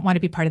 And you don't want to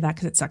be part of that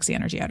because it sucks the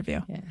energy out of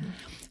you. Yeah.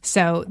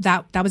 So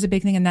that was a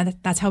big thing. And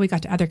that's how we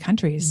got to other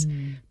countries.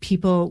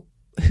 People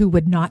who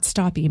would not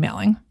stop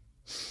emailing.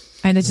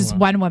 And there's just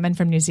one woman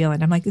from New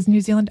Zealand. I'm like, is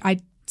New Zealand? I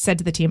said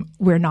to the team,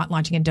 we're not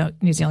launching in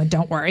New Zealand.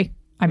 Don't worry.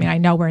 I mean, I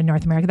know we're in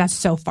North America. That's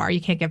so far. You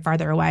can't get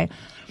farther away.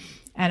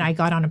 And I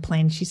got on a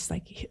plane. She's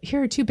like,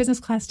 here are 2 business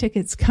class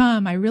tickets.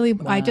 Come.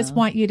 I just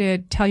want you to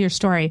tell your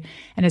story.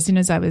 And as soon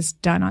as I was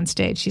done on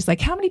stage, she's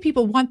like, how many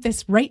people want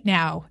this right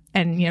now?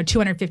 And,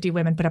 250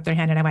 women put up their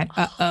hand, and I went,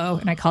 uh-oh.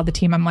 And I called the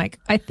team. I'm like,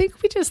 I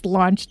think we just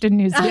launched in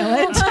New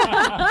Zealand.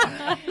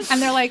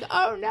 And they're like,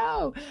 oh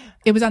no.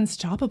 It was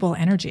unstoppable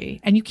energy.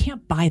 And you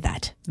can't buy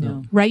that,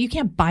 right? You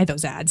can't buy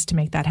those ads to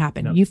make that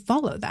happen. No. You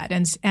follow that.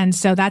 And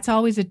so that's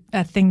always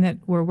a thing that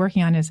we're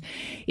working on, is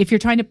if you're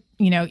trying to,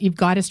 you've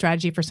got a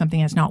strategy for something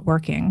that's not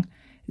working,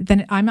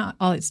 then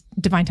it's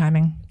divine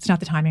timing. It's not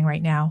the timing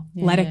right now.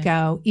 Yeah. Let it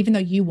go. Even though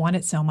you want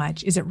it so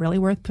much, is it really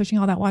worth pushing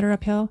all that water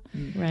uphill?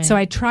 Right. So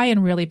I try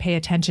and really pay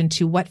attention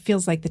to what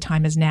feels like the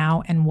time is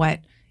now and what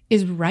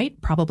is right,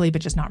 probably,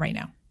 but just not right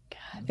now.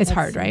 God, it's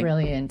hard, right?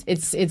 Brilliant.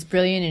 It's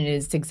brilliant, and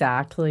it's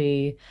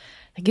exactly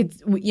like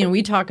it's.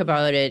 We talk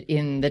about it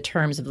in the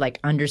terms of like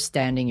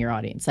understanding your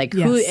audience, like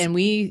who, and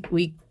we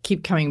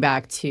keep coming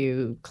back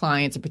to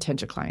clients and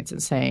potential clients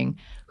and saying,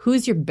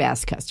 who's your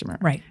best customer?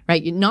 Right.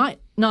 You're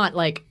not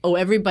like, oh,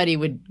 everybody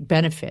would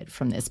benefit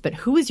from this, but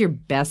who is your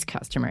best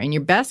customer? And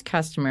your best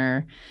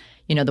customer,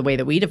 the way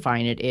that we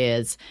define it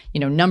is,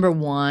 number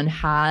one,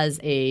 has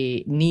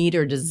a need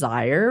or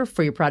desire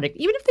for your product,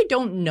 even if they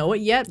don't know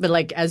it yet, but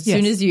like as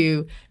soon as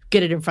you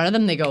get it in front of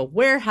them, they go,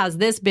 where has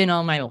this been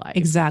all my life?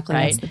 Exactly.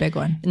 Right? That's the big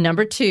one.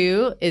 Number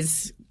two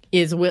is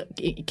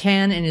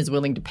can and is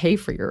willing to pay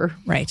for your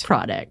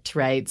product,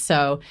 right?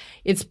 So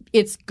it's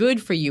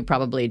good for you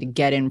probably to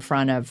get in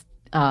front of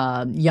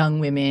young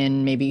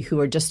women maybe who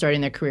are just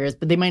starting their careers,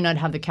 but they might not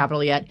have the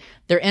capital yet.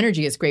 Their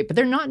energy is great, but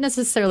they're not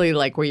necessarily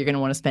like where you're going to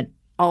want to spend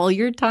all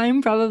your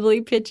time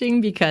probably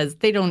pitching because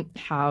they don't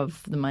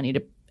have the money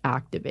to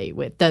activate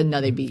with.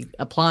 Now they'd be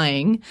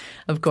applying,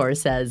 of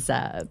course, as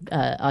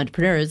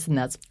entrepreneurs, and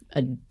that's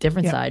a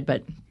different side.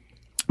 But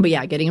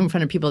yeah, getting in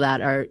front of people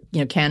that are,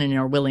 can and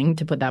are willing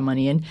to put that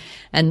money in.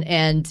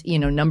 And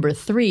number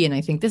 3, and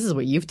I think this is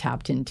what you've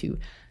tapped into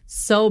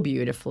so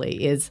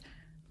beautifully, is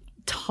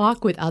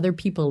talk with other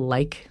people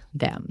like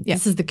them. Yeah.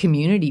 This is the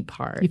community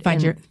part. You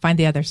find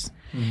the others.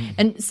 Mm-hmm.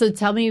 And so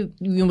tell me,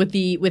 with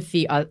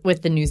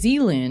the New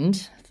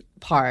Zealand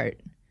part,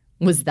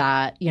 was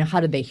that, how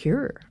did they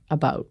hear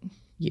about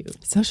you?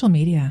 Social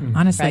media,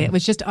 honestly. Right. It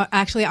was just,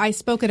 actually, I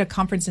spoke at a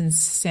conference in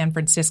San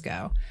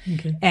Francisco,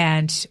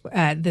 and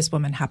this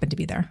woman happened to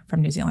be there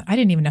from New Zealand. I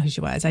didn't even know who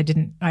she was. I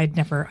didn't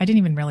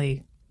even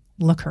really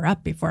look her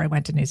up before I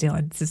went to New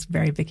Zealand. This is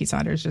very Vicki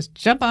Saunders. Just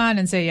jump on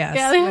and say yes,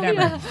 whatever.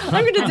 Yeah.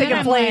 I'm going to take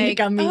a plane to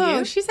come meet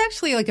you. She's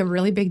actually like a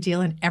really big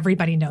deal, and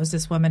everybody knows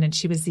this woman. And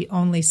she was the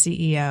only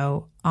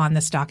CEO on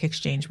the stock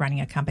exchange running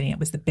a company. It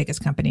was the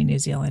biggest company in New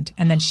Zealand.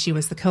 And then she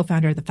was the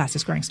co-founder of the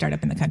fastest growing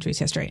startup in the country's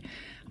history.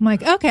 I'm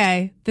like,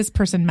 okay, this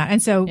person.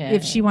 And so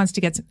if she wants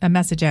to get a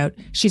message out,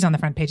 she's on the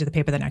front page of the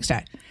paper the next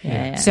day.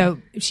 Yeah. So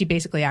she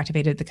basically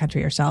activated the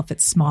country herself.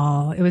 It's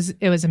small. It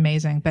was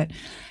amazing. But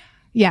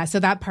yeah, so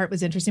that part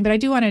was interesting. But I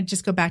do want to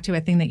just go back to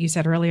a thing that you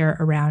said earlier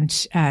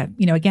around,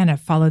 again, a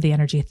follow the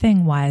energy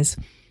thing was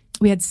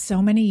we had so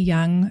many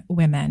young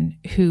women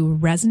who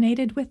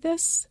resonated with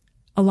this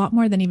a lot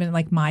more than even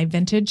like my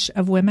vintage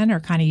of women are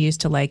kind of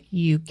used to, like,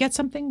 you get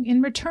something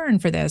in return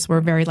for this.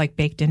 We're very like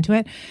baked into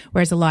it.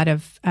 Whereas a lot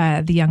of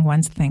the young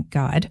ones, thank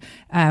God,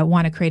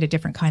 want to create a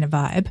different kind of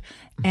vibe.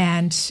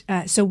 And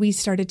so we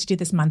started to do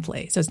this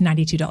monthly. So it's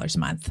 $92 a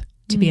month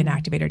to be an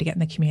activator, to get in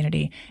the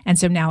community. And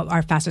so now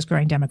our fastest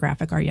growing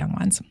demographic are young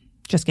ones,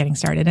 just getting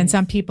started. And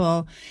some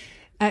people,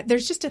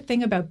 there's just a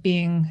thing about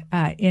being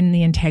in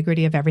the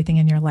integrity of everything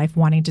in your life,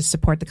 wanting to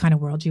support the kind of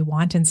world you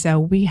want. And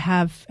so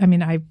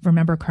I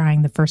remember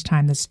crying the first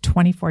time this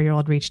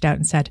 24-year-old reached out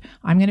and said,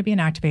 I'm going to be an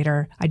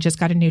activator. I just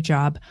got a new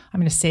job. I'm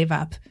going to save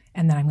up,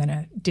 and then I'm going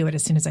to do it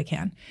as soon as I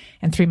can.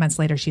 And 3 months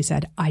later, she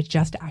said, I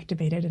just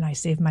activated and I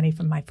saved money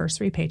from my first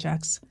 3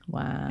 paychecks.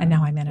 Wow. And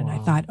now I'm in. And I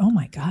thought, oh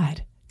my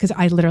God. Because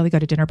I literally go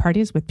to dinner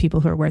parties with people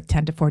who are worth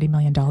 $10 to $40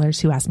 million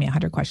who ask me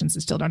 100 questions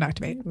and still don't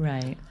activate.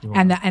 Right. Wow.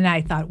 And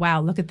I thought,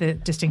 wow, look at the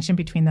distinction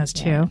between those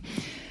two.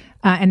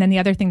 And then the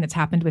other thing that's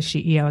happened with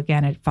SheEO,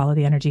 again, at follow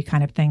the energy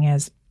kind of thing,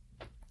 is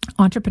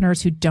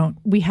entrepreneurs who don't,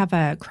 we have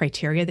a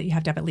criteria that you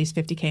have to have at least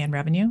 50K in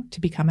revenue to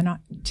become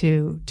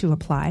to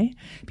apply,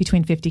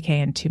 between 50K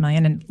and 2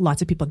 million. And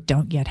lots of people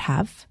don't yet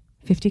have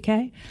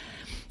 50K.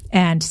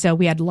 And so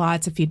we had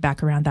lots of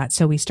feedback around that.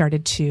 So we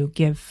started to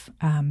give,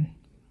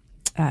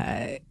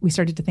 we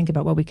started to think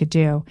about what we could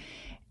do.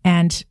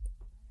 And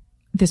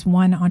this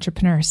one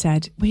entrepreneur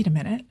said, wait a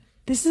minute,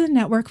 this is a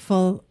network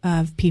full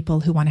of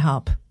people who want to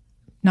help,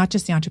 not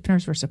just the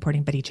entrepreneurs we're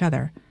supporting, but each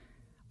other.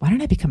 Why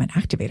don't I become an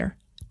activator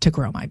to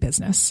grow my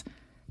business,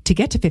 to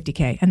get to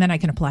 50K, and then I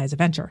can apply as a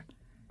venture?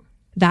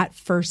 That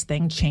first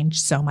thing changed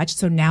so much.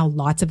 So now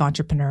lots of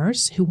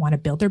entrepreneurs who want to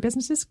build their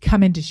businesses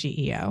come into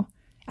SheEO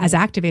as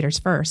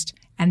activators first,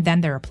 and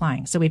then they're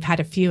applying. So we've had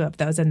a few of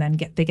those, and then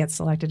they get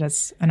selected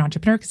as an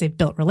entrepreneur because they've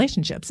built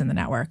relationships in the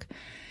network.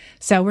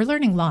 So we're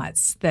learning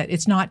lots that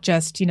it's not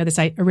just, this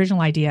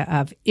original idea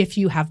of if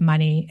you have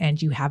money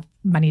and you have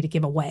money to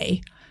give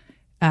away,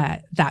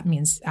 that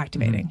means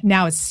activating. Mm-hmm.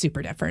 Now it's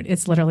super different.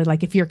 It's literally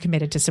like, if you're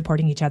committed to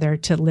supporting each other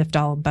to lift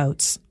all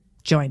boats,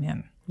 join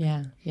in.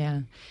 Yeah,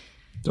 yeah.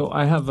 So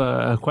I have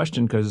a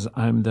question, because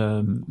I'm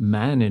the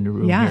man in the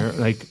room here.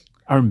 Like,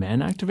 are men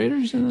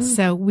activators?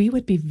 So we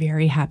would be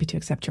very happy to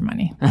accept your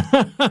money.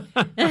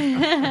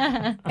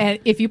 And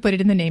if you put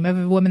it in the name of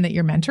a woman that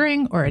you're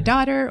mentoring, or a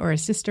daughter, or a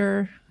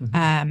sister,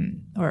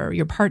 or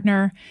your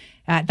partner,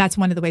 that's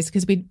one of the ways,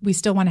 because we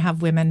still want to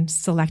have women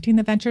selecting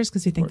the ventures,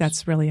 because we think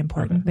that's really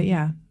important. Okay.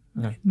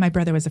 But my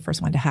brother was the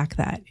first one to hack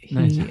that. He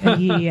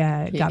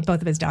got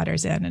both of his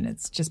daughters in, and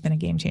it's just been a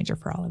game changer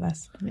for all of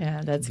us.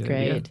 Yeah, that's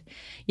great.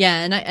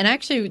 Yeah, and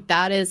actually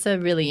that is a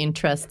really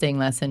interesting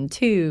lesson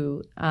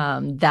too.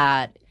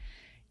 That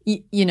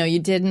you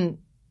didn't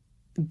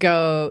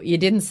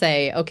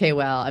say, okay,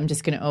 well, I'm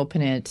just going to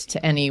open it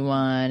to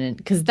anyone,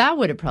 because that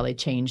would have probably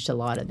changed a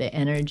lot of the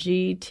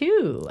energy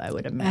too, I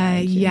would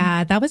imagine.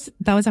 That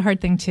was a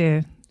hard thing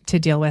to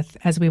deal with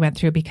as we went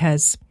through,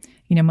 because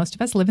most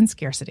of us live in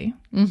scarcity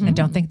and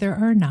don't think there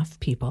are enough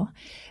people.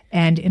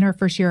 And in our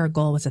first year, our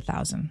goal was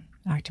 1,000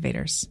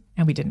 activators,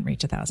 and we didn't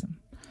reach 1,000.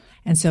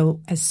 And so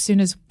as soon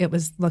as it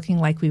was looking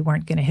like we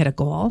weren't going to hit a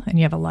goal, and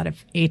you have a lot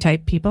of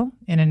A-type people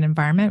in an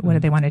environment, what do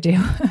they want to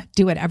do?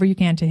 Do whatever you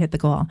can to hit the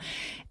goal.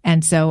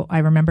 And so I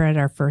remember at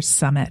our first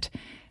summit,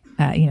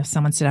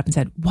 someone stood up and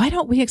said, why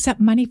don't we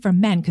accept money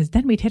from men? Because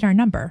then we'd hit our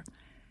number.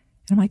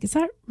 And I'm like, is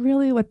that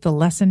really what the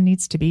lesson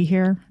needs to be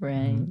here?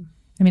 Right.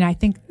 I mean, I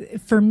think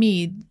for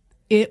me,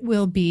 it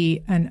will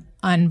be an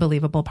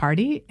unbelievable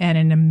party and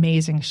an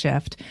amazing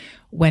shift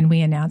when we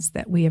announce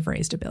that we have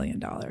raised $1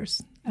 billion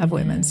of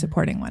women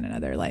supporting one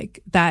another. Like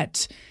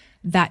that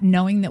that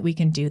knowing that we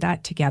can do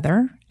that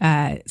together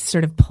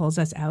sort of pulls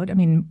us out. I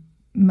mean,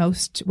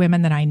 most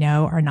women that I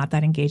know are not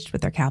that engaged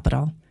with their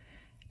capital,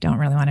 don't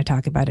really want to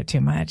talk about it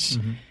too much.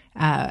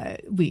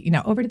 We,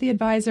 over to the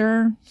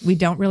advisor, we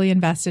don't really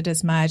invest it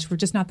as much. We're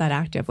just not that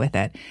active with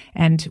it.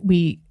 And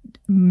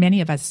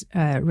many of us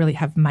really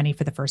have money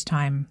for the first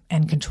time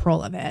and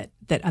control of it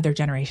that other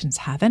generations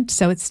haven't.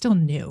 So it's still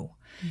new.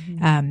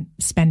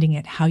 Spending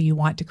it how you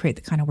want to create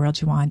the kind of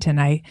world you want.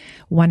 And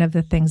one of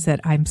the things that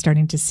I'm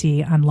starting to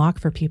see unlock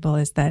for people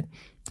is that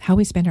how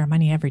we spend our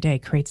money every day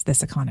creates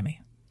this economy.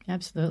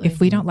 Absolutely. If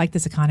we don't like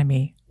this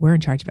economy, we're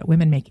in charge of it.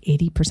 Women make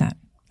 80%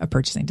 of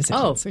purchasing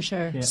decisions. Oh, for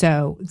sure. Yeah.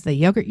 So the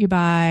yogurt you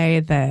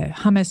buy, the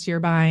hummus you're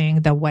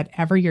buying, the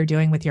whatever you're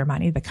doing with your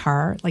money, the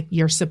car, like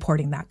you're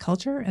supporting that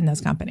culture and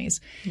those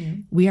companies.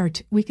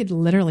 We could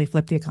literally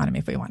flip the economy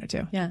if we wanted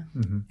to. Yeah.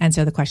 And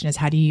so the question is,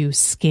 how do you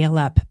scale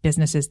up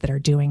businesses that are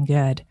doing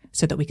good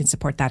so that we can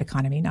support that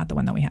economy, not the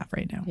one that we have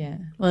right now? Yeah.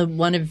 Well,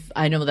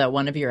 I know that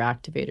one of your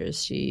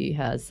activators, she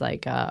has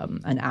like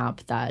an app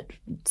that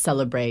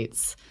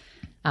celebrates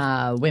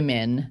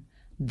women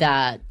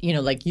that,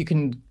 like you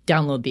can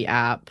download the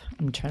app.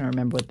 I'm trying to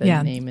remember what the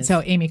name is.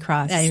 So Amy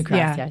Cross. Amy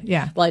Cross,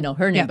 yeah. Well, I know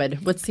her name, but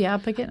what's the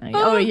app again?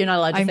 You're not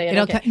allowed to say it.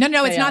 Okay.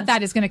 No, it's not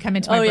that. It's going to come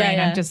into my brain.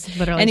 I'm just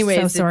literally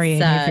so sorry,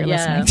 Amy, if you're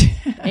listening.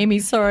 Amy,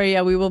 sorry.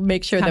 We will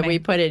make sure that we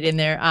put it in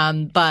there.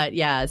 But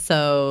yeah,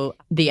 so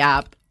the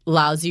app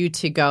allows you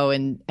to go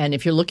and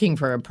if you're looking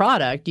for a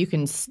product, you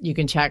can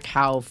check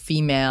how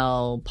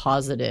female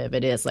positive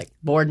it is, like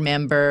board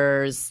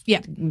members,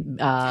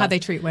 how they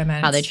treat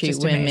women,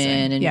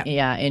 and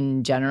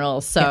in general.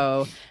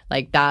 So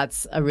like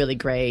that's a really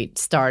great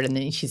start. And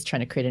then she's trying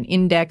to create an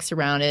index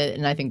around it,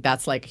 and I think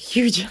that's like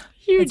huge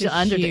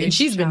undertaking. And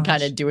she's been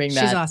kind of doing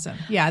that. She's awesome.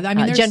 Yeah, I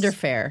mean, Gender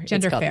Fair.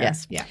 Gender Fair.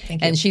 Yes. Yeah,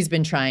 thank you. And she's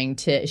been trying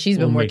to.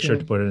 We'll working. Make sure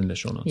to put it in the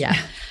show notes.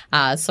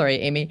 Yeah. Sorry,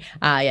 Amy.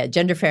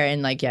 Gender Fair,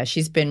 and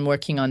she's been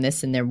working on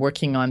this, and they're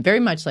working on very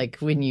much like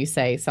when you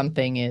say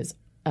something is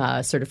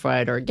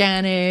certified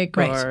organic,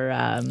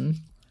 or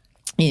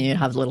you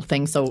have little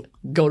things. So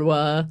go to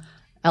a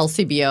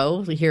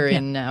LCBO here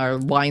in our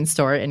wine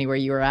store, anywhere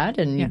you were at,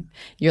 and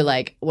you're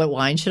like, what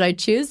wine should I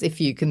choose? If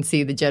you can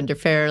see the Gender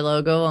Fair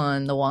logo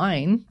on the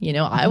wine,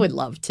 I would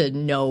love to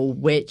know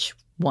which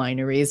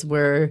wineries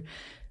were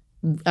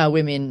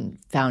women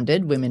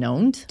founded, women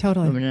owned,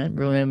 totally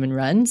women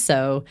run.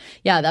 So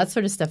that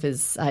sort of stuff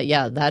is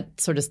that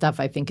sort of stuff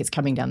I think is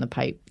coming down the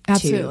pipe.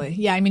 Absolutely.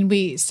 Too. Yeah, I mean,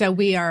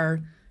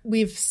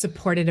 we've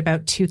supported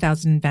about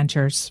 2,000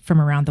 ventures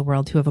from around the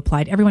world who have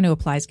applied. Everyone who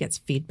applies gets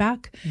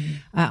feedback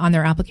on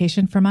their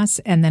application from us.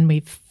 And then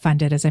we've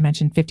funded, as I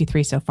mentioned,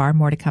 53 so far,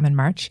 more to come in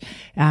March.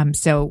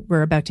 So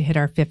we're about to hit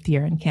our 5th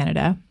year in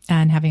Canada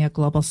and having a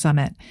global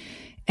summit.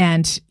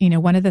 And,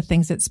 one of the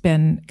things that's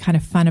been kind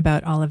of fun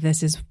about all of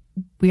this is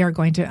we are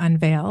going to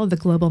unveil the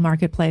global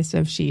marketplace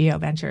of SheEO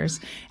Ventures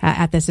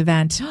at this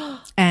event,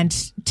 and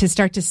to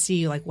start to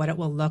see like what it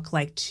will look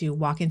like to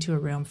walk into a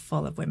room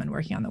full of women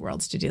working on the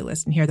world's to-do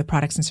list and hear the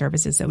products and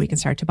services that we can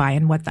start to buy,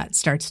 and what that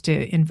starts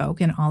to invoke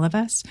in all of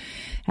us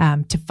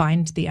to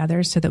find the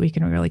others so that we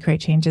can really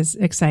create change is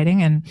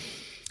exciting.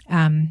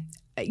 And,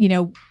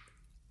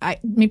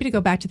 maybe to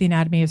go back to the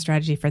anatomy of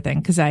strategy for a thing,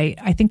 because I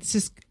think this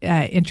is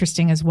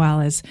interesting as well,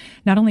 as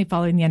not only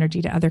following the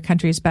energy to other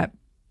countries, but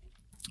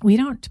we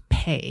don't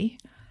pay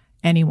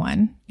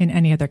anyone in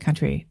any other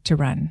country to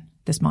run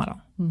this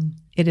model.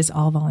 It is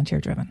all volunteer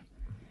driven,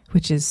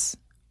 which is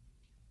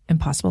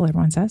impossible,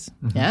 everyone says.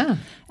 Yeah.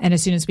 And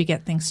as soon as we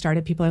get things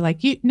started, people are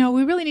like, we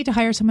really need to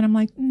hire someone. I'm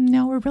like,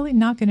 no, we're really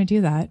not going to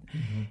do that.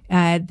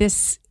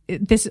 This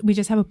we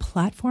just have a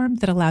platform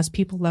that allows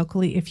people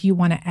locally, if you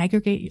want to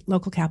aggregate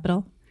local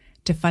capital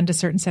to fund a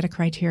certain set of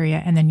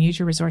criteria and then use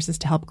your resources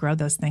to help grow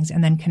those things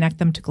and then connect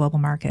them to global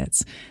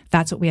markets.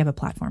 That's what we have a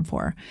platform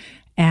for.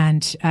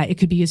 And it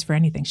could be used for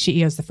anything.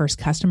 SheEO is the first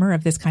customer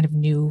of this kind of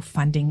new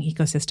funding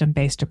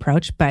ecosystem-based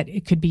approach, but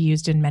it could be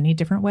used in many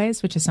different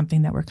ways, which is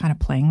something that we're kind of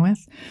playing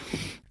with.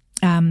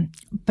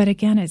 But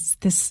again, it's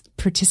this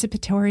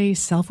participatory,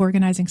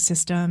 self-organizing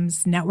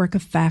systems, network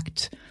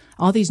effect,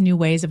 all these new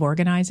ways of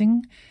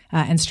organizing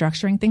and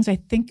structuring things. I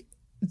think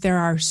there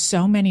are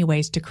so many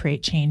ways to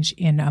create change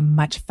in a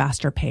much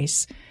faster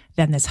pace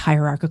than this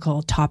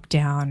hierarchical,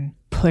 top-down,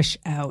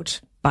 push-out,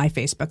 buy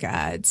Facebook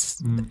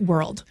ads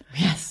world.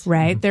 Yes.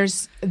 Right?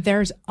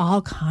 There's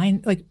all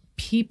kinds, like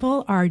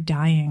people are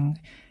dying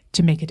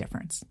to make a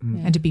difference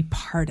and to be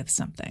part of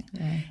something.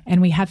 Yeah.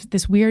 And we have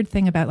this weird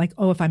thing about like,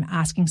 if I'm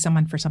asking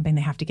someone for something,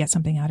 they have to get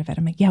something out of it.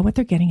 I'm like, what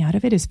they're getting out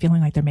of it is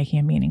feeling like they're making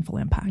a meaningful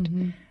impact.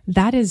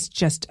 That is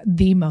just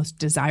the most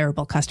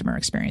desirable customer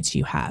experience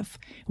you have,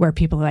 where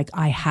people are like,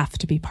 I have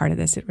to be part of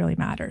this. It really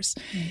matters.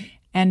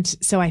 And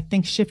so I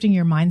think shifting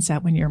your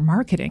mindset when you're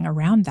marketing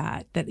around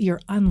that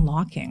you're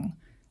unlocking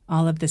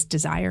all of this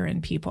desire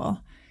in people.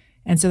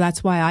 And so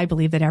that's why I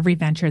believe that every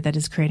venture that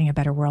is creating a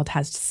better world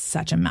has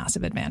such a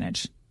massive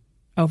advantage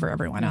over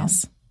everyone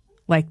else.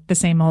 Like the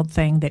same old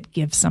thing that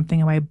gives something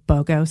away,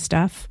 BOGO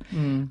stuff. I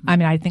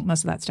mean, I think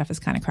most of that stuff is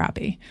kind of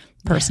crappy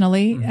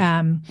personally.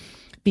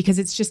 because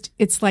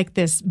it's like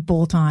this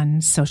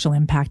bolt-on social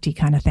impact-y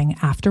kind of thing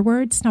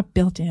afterwards. It's not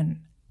built in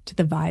to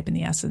the vibe and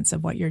the essence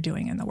of what you're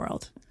doing in the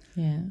world.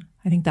 Yeah.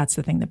 I think that's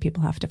the thing that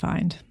people have to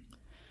find.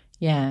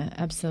 Yeah,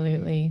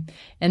 absolutely.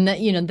 And that,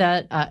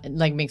 that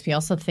like makes me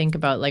also think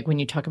about like when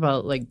you talk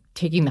about like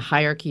taking the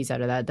hierarchies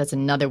out of that, that's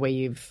another way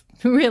you've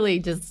really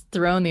just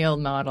thrown the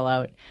old model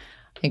out.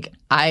 Like,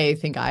 I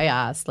think I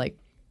asked, like,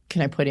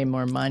 can I put in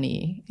more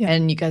money? Yeah.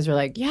 And you guys were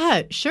like,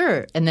 yeah,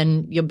 sure. And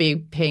then you'll be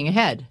paying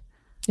ahead.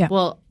 Yeah.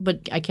 Well,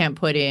 but I can't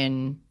put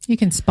in. You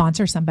can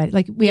sponsor somebody.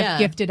 Like we have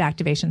gifted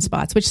activation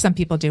spots, which some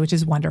people do, which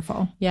is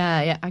wonderful.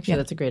 Yeah. Actually,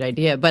 that's a great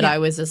idea. But I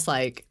was just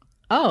like,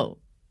 so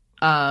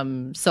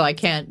I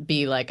can't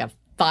be like a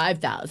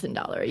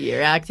 $5,000 a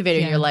year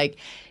activator. And you're like,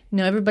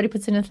 no, everybody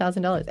puts in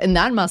 $1,000. And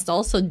that must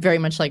also very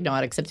much like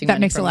not accepting money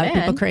makes from a lot of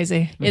people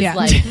crazy. It's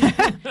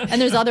like, and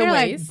there's other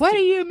ways. Like, what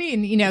do you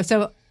mean?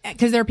 So,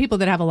 because there are people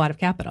that have a lot of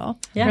capital.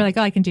 Yeah. They're like,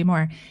 oh, I can do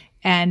more.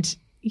 And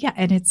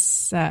and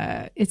it's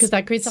because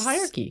that creates a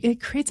hierarchy.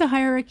 It creates a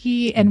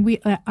hierarchy, and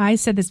I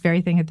said this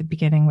very thing at the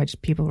beginning, which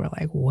people were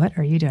like, "What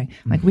are you doing?"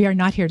 Like, we are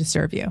not here to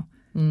serve you.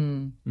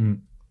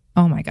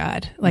 Oh my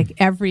God! Like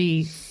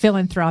every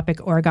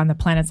philanthropic org on the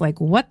planet's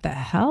like, "What the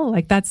hell?"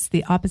 Like that's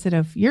the opposite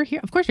of you're here.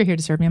 Of course, you're here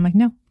to serve me. I'm like,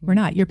 no, we're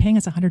not. You're paying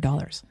us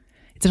 $100.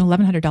 It's an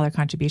 $1,100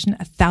 contribution.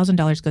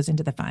 $1,000 goes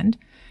into the fund.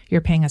 You're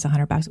paying us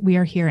 $100. We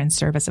are here in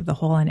service of the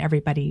whole and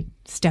everybody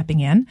stepping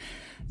in.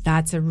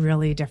 That's a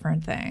really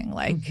different thing.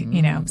 Like,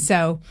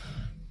 so,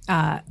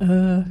 that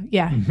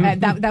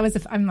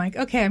was, I'm like,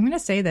 okay, I'm going to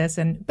say this.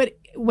 But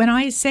when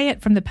I say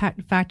it from the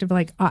fact of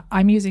like,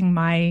 I'm using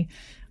my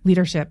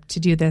leadership to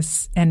do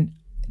this. And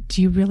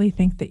do you really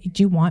think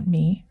do you want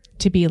me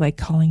to be like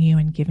calling you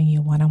and giving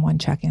you one-on-one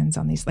check-ins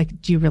on these?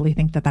 Like, do you really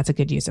think that that's a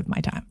good use of my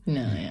time?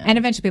 No. Yeah. And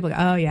eventually people go,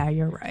 oh yeah,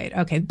 you're right.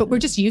 Okay. But we're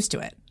just used to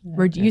it.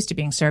 We're used to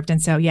being served.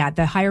 And so,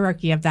 the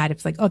hierarchy of that,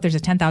 it's like, oh, there's a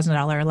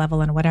 $10,000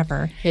 level and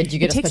whatever. Yeah, do you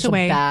get a special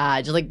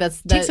badge? Like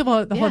takes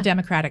away the whole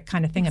democratic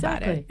kind of thing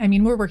about it. I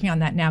mean, we're working on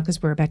that now because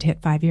we're about to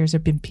hit 5 years. There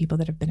have been people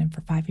that have been in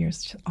for 5 years.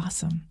 Which is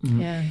awesome.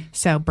 Yeah.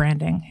 So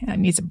branding, I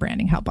need some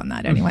branding help on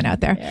that. Anyone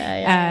out there?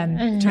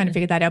 Trying to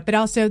figure that out. But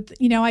also,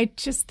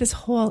 this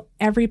whole,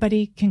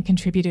 everybody can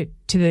contribute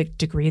to the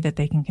degree that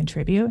they can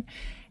contribute,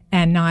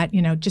 and not,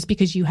 just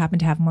because you happen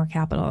to have more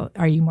capital,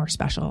 are you more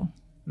special?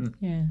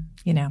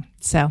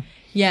 So.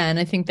 Yeah. And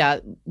I think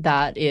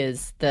that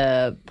is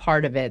the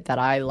part of it that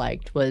I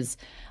liked was,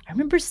 I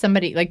remember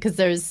somebody because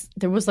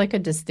there was like a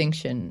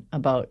distinction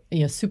about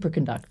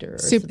superconductor,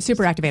 or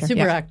super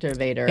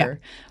activator,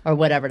 or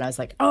whatever, and I was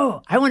like,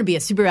 oh, I want to be a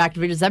super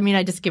activator. Does that mean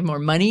I just give more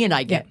money and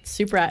I get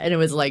super? And it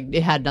was like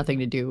it had nothing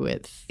to do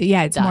with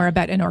it's more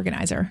about an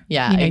organizer.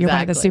 Yeah, you're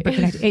one of the super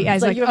connected.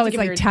 It's like it's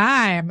like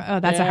time. Oh,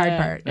 that's a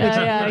hard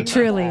part.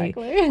 Truly,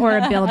 or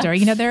a builder.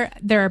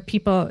 There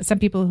are some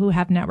people who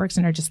have networks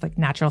and are just like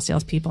natural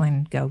salespeople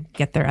and go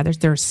get their others.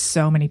 There are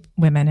so many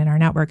women in our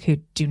network who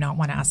do not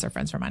want to ask their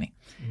friends for money.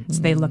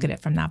 So they look at it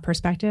from that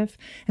perspective.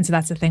 And so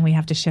that's the thing we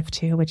have to shift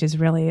to, which is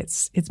really,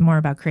 it's more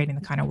about creating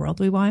the kind of world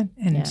we want.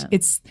 And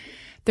it's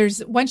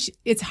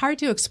hard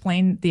to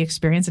explain the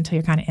experience until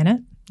you're kind of in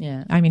it.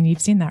 Yeah. I mean,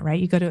 you've seen that, right?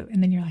 You go to,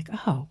 and then you're like,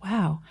 oh,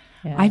 wow,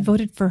 I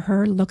voted for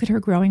her. Look at her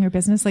growing her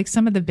business. Like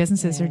some of the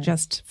businesses are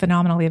just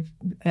phenomenal. We have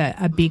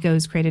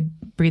Abigo's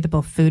created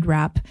breathable food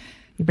wrap.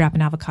 You wrap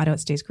an avocado, it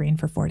stays green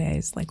for 4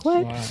 days. Like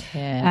what? Wow.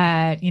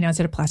 Yeah.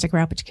 Instead of plastic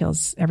wrap, which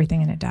kills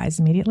everything and it dies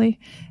immediately.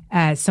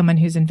 Someone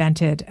who's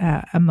invented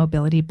a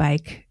mobility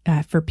bike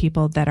for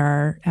people that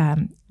are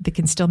that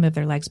can still move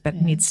their legs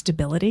but need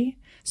stability.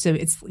 So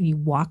you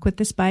walk with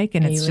this bike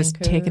and it's just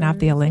taken off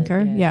the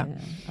linker.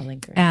 A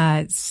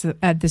linker. So,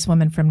 this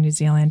woman from New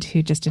Zealand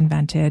who just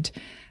invented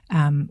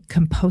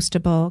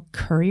compostable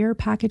courier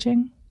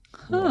packaging.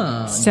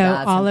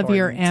 So all of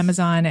your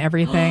Amazon,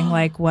 everything,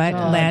 like what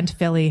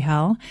landfill-y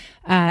hell.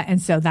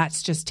 And so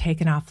that's just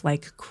taken off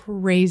like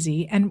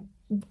crazy. And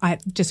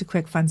just a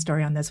quick fun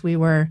story on this. We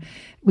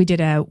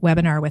did a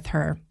webinar with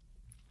her,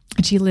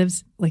 and she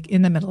lives like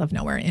in the middle of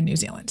nowhere in New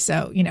Zealand.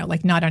 So,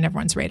 like not on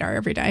everyone's radar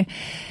every day.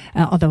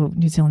 Although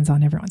New Zealand's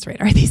on everyone's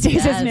radar these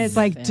days, isn't it? It's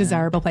like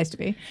desirable place to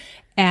be.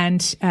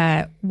 And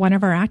one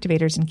of our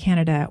activators in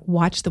Canada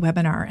watched the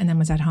webinar and then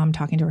was at home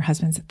talking to her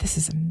husband and said, this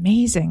is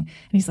amazing.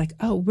 And he's like,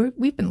 oh,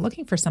 we've been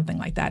looking for something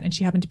like that. And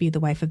she happened to be the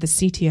wife of the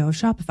CTO of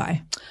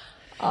Shopify.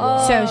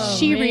 Oh, so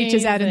she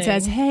reaches out and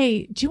says,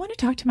 hey, do you want to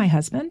talk to my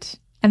husband?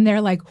 And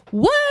they're like,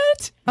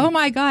 what? Oh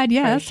my God,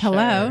 yes,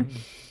 hello.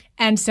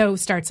 And so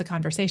starts a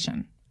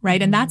conversation.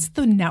 Right. And that's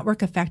the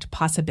network effect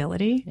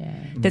possibility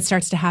that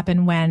starts to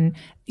happen when,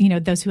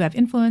 those who have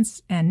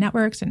influence and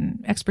networks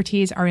and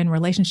expertise are in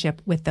relationship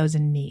with those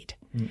in need.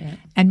 Yeah.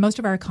 And most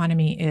of our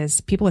economy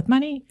is people with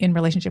money in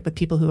relationship with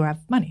people who have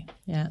money.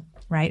 Yeah.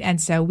 Right.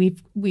 And so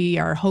we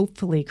are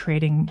hopefully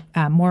creating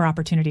more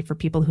opportunity for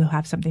people who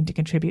have something to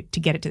contribute to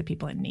get it to the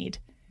people in need.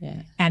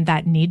 Yeah. And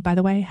that need, by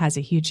the way, has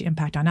a huge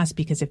impact on us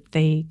because if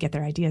they get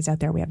their ideas out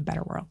there, we have a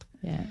better world.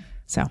 Yeah.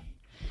 So.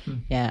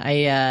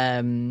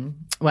 Yeah,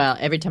 Well,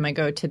 every time I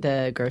go to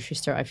the grocery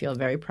store, I feel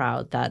very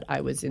proud that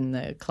I was in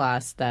the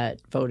class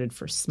that voted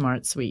for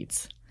Smart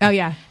Sweets. Oh,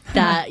 yeah.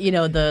 That, the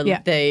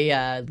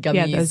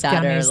gummies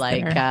that are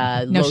like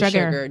low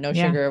sugar, no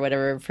sugar,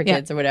 whatever, for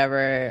kids or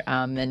whatever.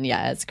 And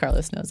as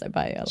Carlos knows, I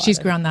buy a lot. She's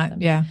grown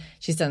that,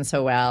 She's done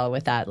so well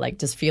with that, like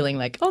just feeling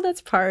like, oh,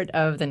 that's part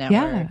of the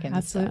network. And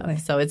absolutely.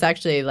 Stuff. So it's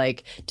actually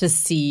like to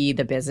see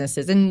the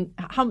businesses and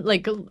how,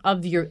 like,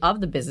 of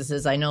the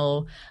businesses, I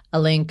know A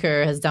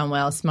Linker has done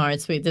well,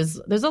 Smart Suite. There's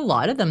a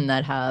lot of them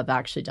that have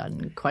actually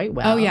done quite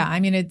well. Oh, yeah. I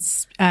mean,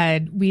 it's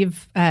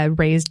we've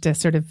raised a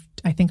sort of,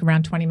 I think,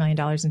 around $20 million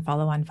in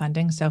follow-on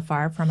funding so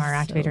far from our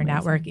Activator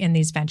network in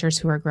these ventures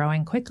who are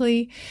growing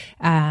quickly.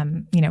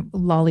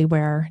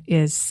 Lollyware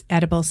is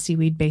edible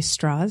seaweed-based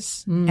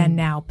straws, and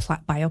now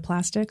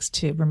bioplastics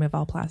to remove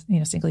all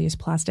single-use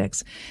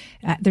plastics.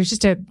 There's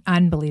just an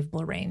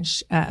unbelievable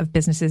range of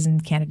businesses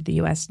in Canada, the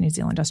U.S., New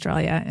Zealand,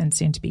 Australia, and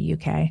soon to be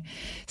UK.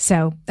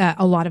 So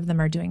a lot of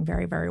them are doing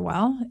very, very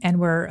well,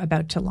 and we're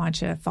about to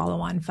launch a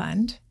follow-on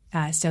fund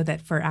so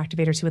that for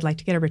activators who would like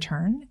to get a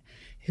return,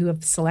 who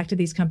have selected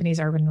these companies,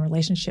 are in a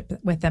relationship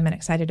with them and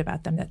excited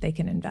about them, that they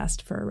can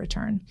invest for a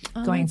return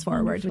going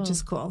forward, wonderful. Which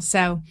is cool.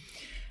 So,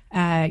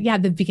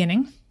 the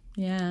beginning.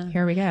 Yeah.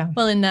 Here we go.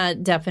 Well, and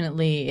that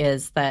definitely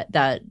is that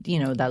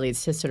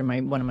leads to sort of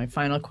one of my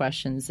final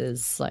questions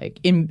is like,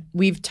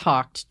 we've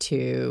talked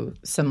to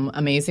some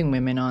amazing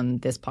women on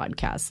this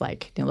podcast,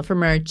 like Nilofer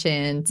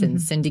Merchant and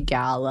Cindy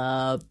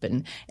Gallup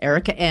and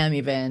Erica M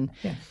even,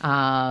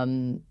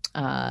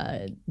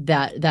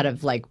 that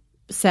have like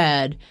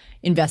said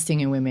investing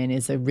in women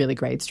is a really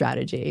great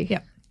strategy.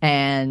 Yep.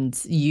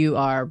 And you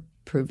are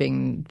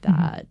proving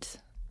that.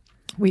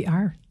 We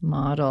are.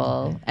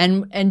 Model.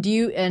 And do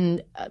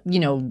you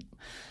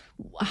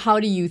how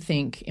do you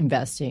think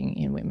investing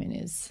in women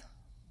is?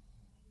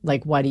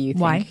 Like, why do you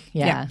think? Why?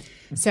 Yeah.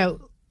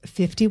 So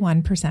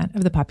 51%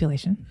 of the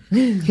population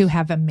who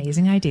have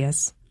amazing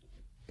ideas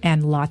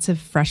and lots of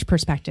fresh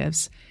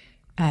perspectives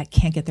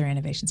can't get their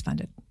innovations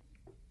funded.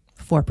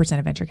 4%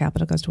 of venture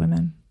capital goes to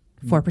women.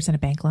 4% of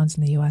bank loans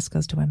in the U.S.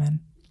 goes to women,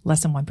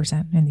 less than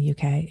 1% in the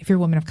U.K. If you're a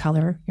woman of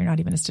color, you're not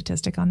even a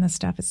statistic on this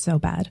stuff. It's so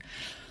bad.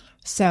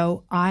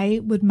 So I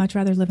would much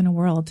rather live in a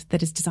world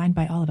that is designed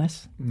by all of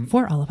us,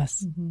 for all of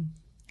us.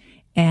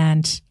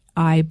 And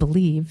I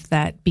believe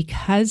that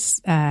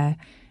because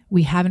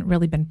we haven't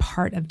really been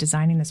part of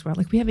designing this world,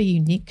 like we have a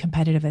unique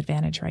competitive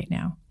advantage right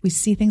now. We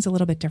see things a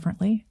little bit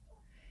differently.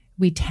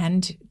 We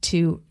tend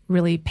to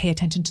really pay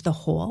attention to the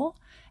whole,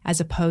 as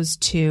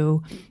opposed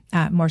to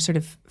more sort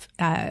of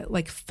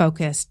like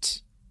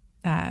focused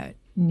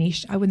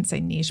niche. I wouldn't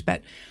say niche,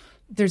 but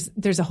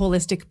there's a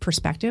holistic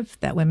perspective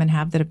that women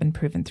have that have been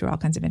proven through all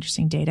kinds of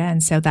interesting data.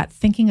 And so that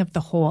thinking of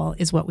the whole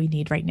is what we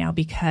need right now,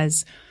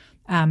 because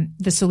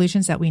the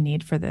solutions that we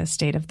need for the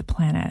state of the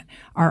planet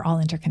are all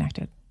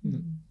interconnected.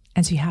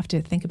 And so you have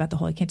to think about the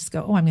whole. You can't just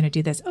go, oh, I'm going to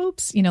do this.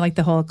 Oops. Like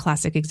the whole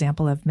classic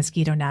example of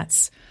mosquito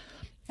nets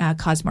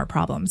caused more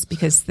problems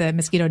because the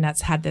mosquito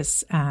nets had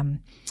this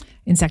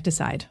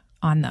insecticide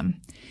on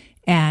them.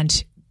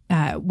 And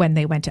when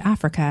they went to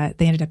Africa,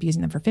 they ended up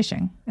using them for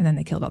fishing, and then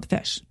they killed all the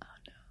fish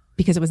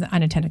because it was an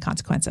unintended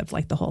consequence of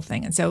like the whole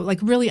thing. And so like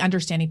really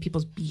understanding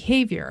people's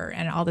behavior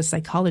and all the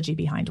psychology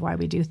behind why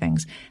we do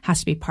things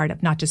has to be part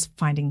of not just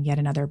finding yet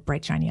another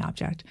bright, shiny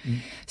object.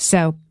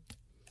 So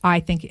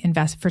I think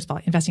first of all,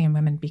 investing in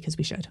women because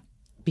we should,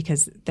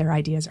 because their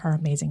ideas are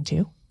amazing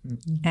too.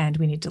 And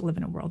we need to live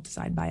in a world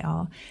designed by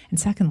all. And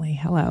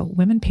secondly,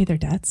 women pay their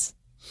debts.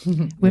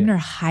 Women are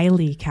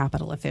highly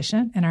capital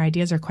efficient, and our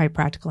ideas are quite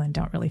practical and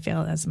don't really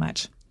fail as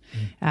much.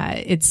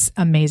 It's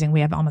amazing. We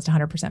have almost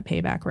 100%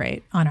 payback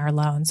rate on our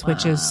loans,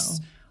 which is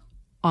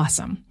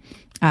awesome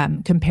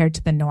compared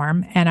to the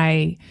norm.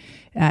 And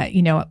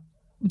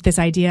this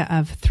idea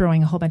of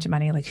throwing a whole bunch of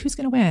money, like who's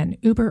going to win,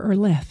 Uber or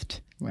Lyft?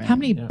 Right. How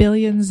many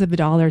billions of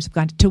dollars have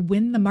gone to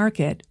win the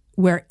market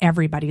where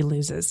everybody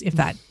loses if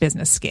that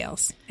business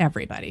scales?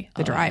 Everybody,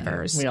 the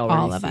drivers,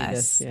 all of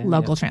us,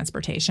 local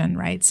transportation,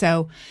 right?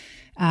 So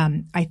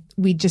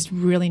we just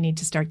really need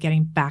to start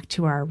getting back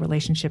to our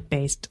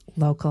relationship-based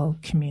local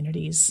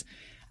communities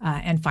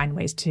and find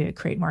ways to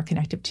create more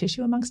connective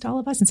tissue amongst all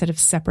of us instead of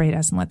separate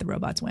us and let the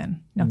robots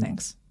win. No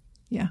thanks.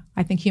 Yeah,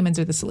 I think humans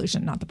are the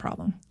solution, not the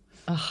problem.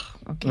 Oh,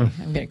 okay.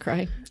 I'm going to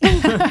cry.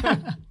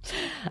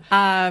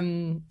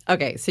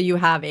 Okay, so you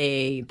have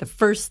the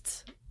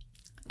first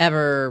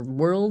ever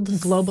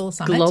Global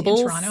Summit in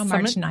Toronto,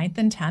 March 9th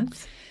and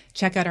 10th.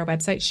 Check out our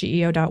website,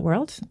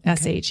 SheEO.world,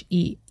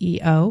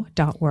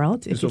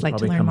 SheEO.world, if you'd like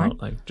to learn more.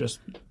 Out, like just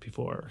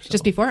before. So.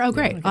 Just before? Oh,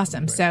 great.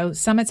 Awesome. So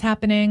Summit's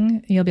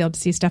happening. You'll be able to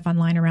see stuff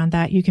online around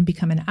that. You can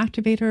become an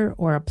activator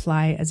or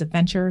apply as a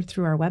venture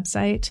through our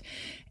website.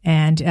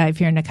 And if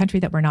you're in a country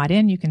that we're not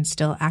in, you can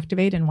still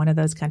activate in one of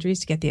those countries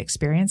to get the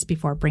experience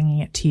before bringing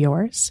it to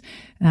yours.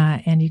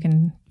 And you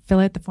can fill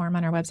out the form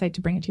on our website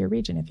to bring it to your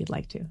region if you'd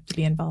like to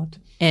be involved.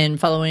 And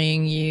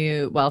following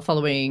SheEO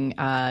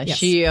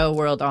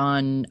World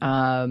on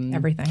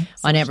everything.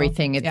 On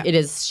everything. It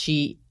is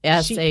SheEO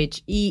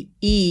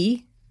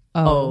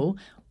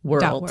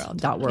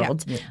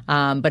world.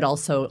 Yeah. But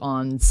also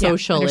on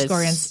social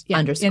is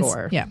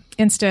underscore.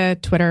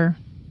 Insta, Twitter,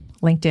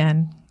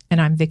 LinkedIn,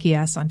 and I'm Vicki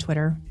S on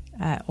Twitter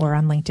or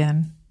on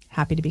LinkedIn.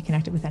 Happy to be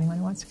connected with anyone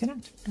who wants to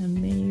connect.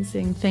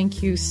 Amazing.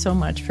 Thank you so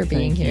much for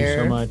being here. Thank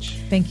you so much.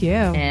 Thank you.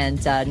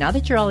 And now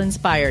that you're all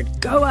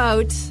inspired, go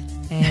out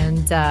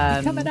and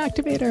become an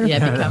activator.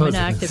 Yeah, become an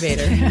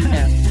activator.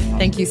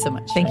 Thank you so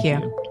much. Thank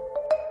you.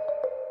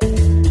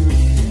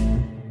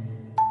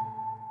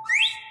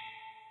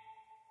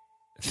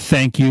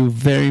 Thank you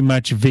very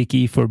much,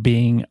 Vicky, for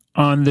being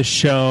on the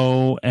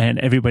show, and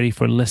everybody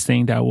for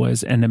listening. That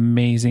was an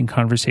amazing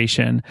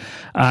conversation.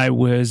 I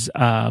was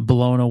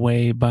blown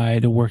away by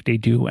the work they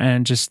do,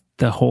 and just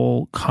the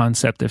whole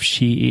concept of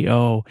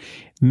SheEO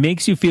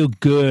makes you feel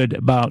good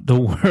about the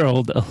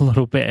world a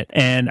little bit.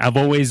 And I've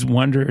always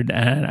wondered,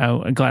 and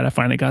I'm glad I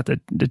finally got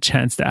the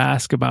chance to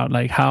ask about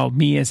like how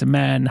me as a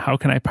man, how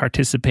can I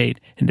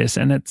participate in this?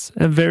 And it's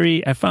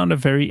I found a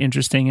very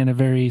interesting and a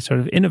very sort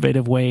of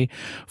innovative way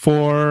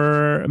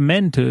for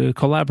men to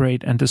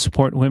collaborate and to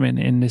support women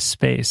in this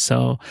space.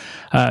 So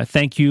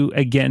thank you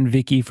again,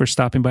 Vicky, for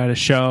stopping by the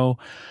show.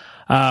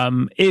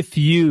 If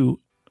you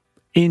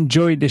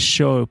enjoyed this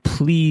show,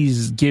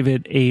 please give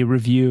it a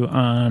review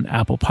on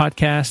Apple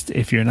Podcast.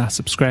 If you're not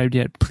subscribed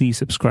yet, please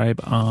subscribe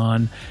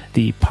on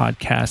the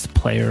podcast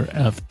player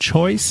of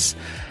choice.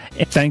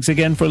 Thanks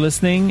again for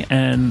listening,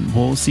 and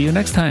we'll see you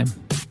next time.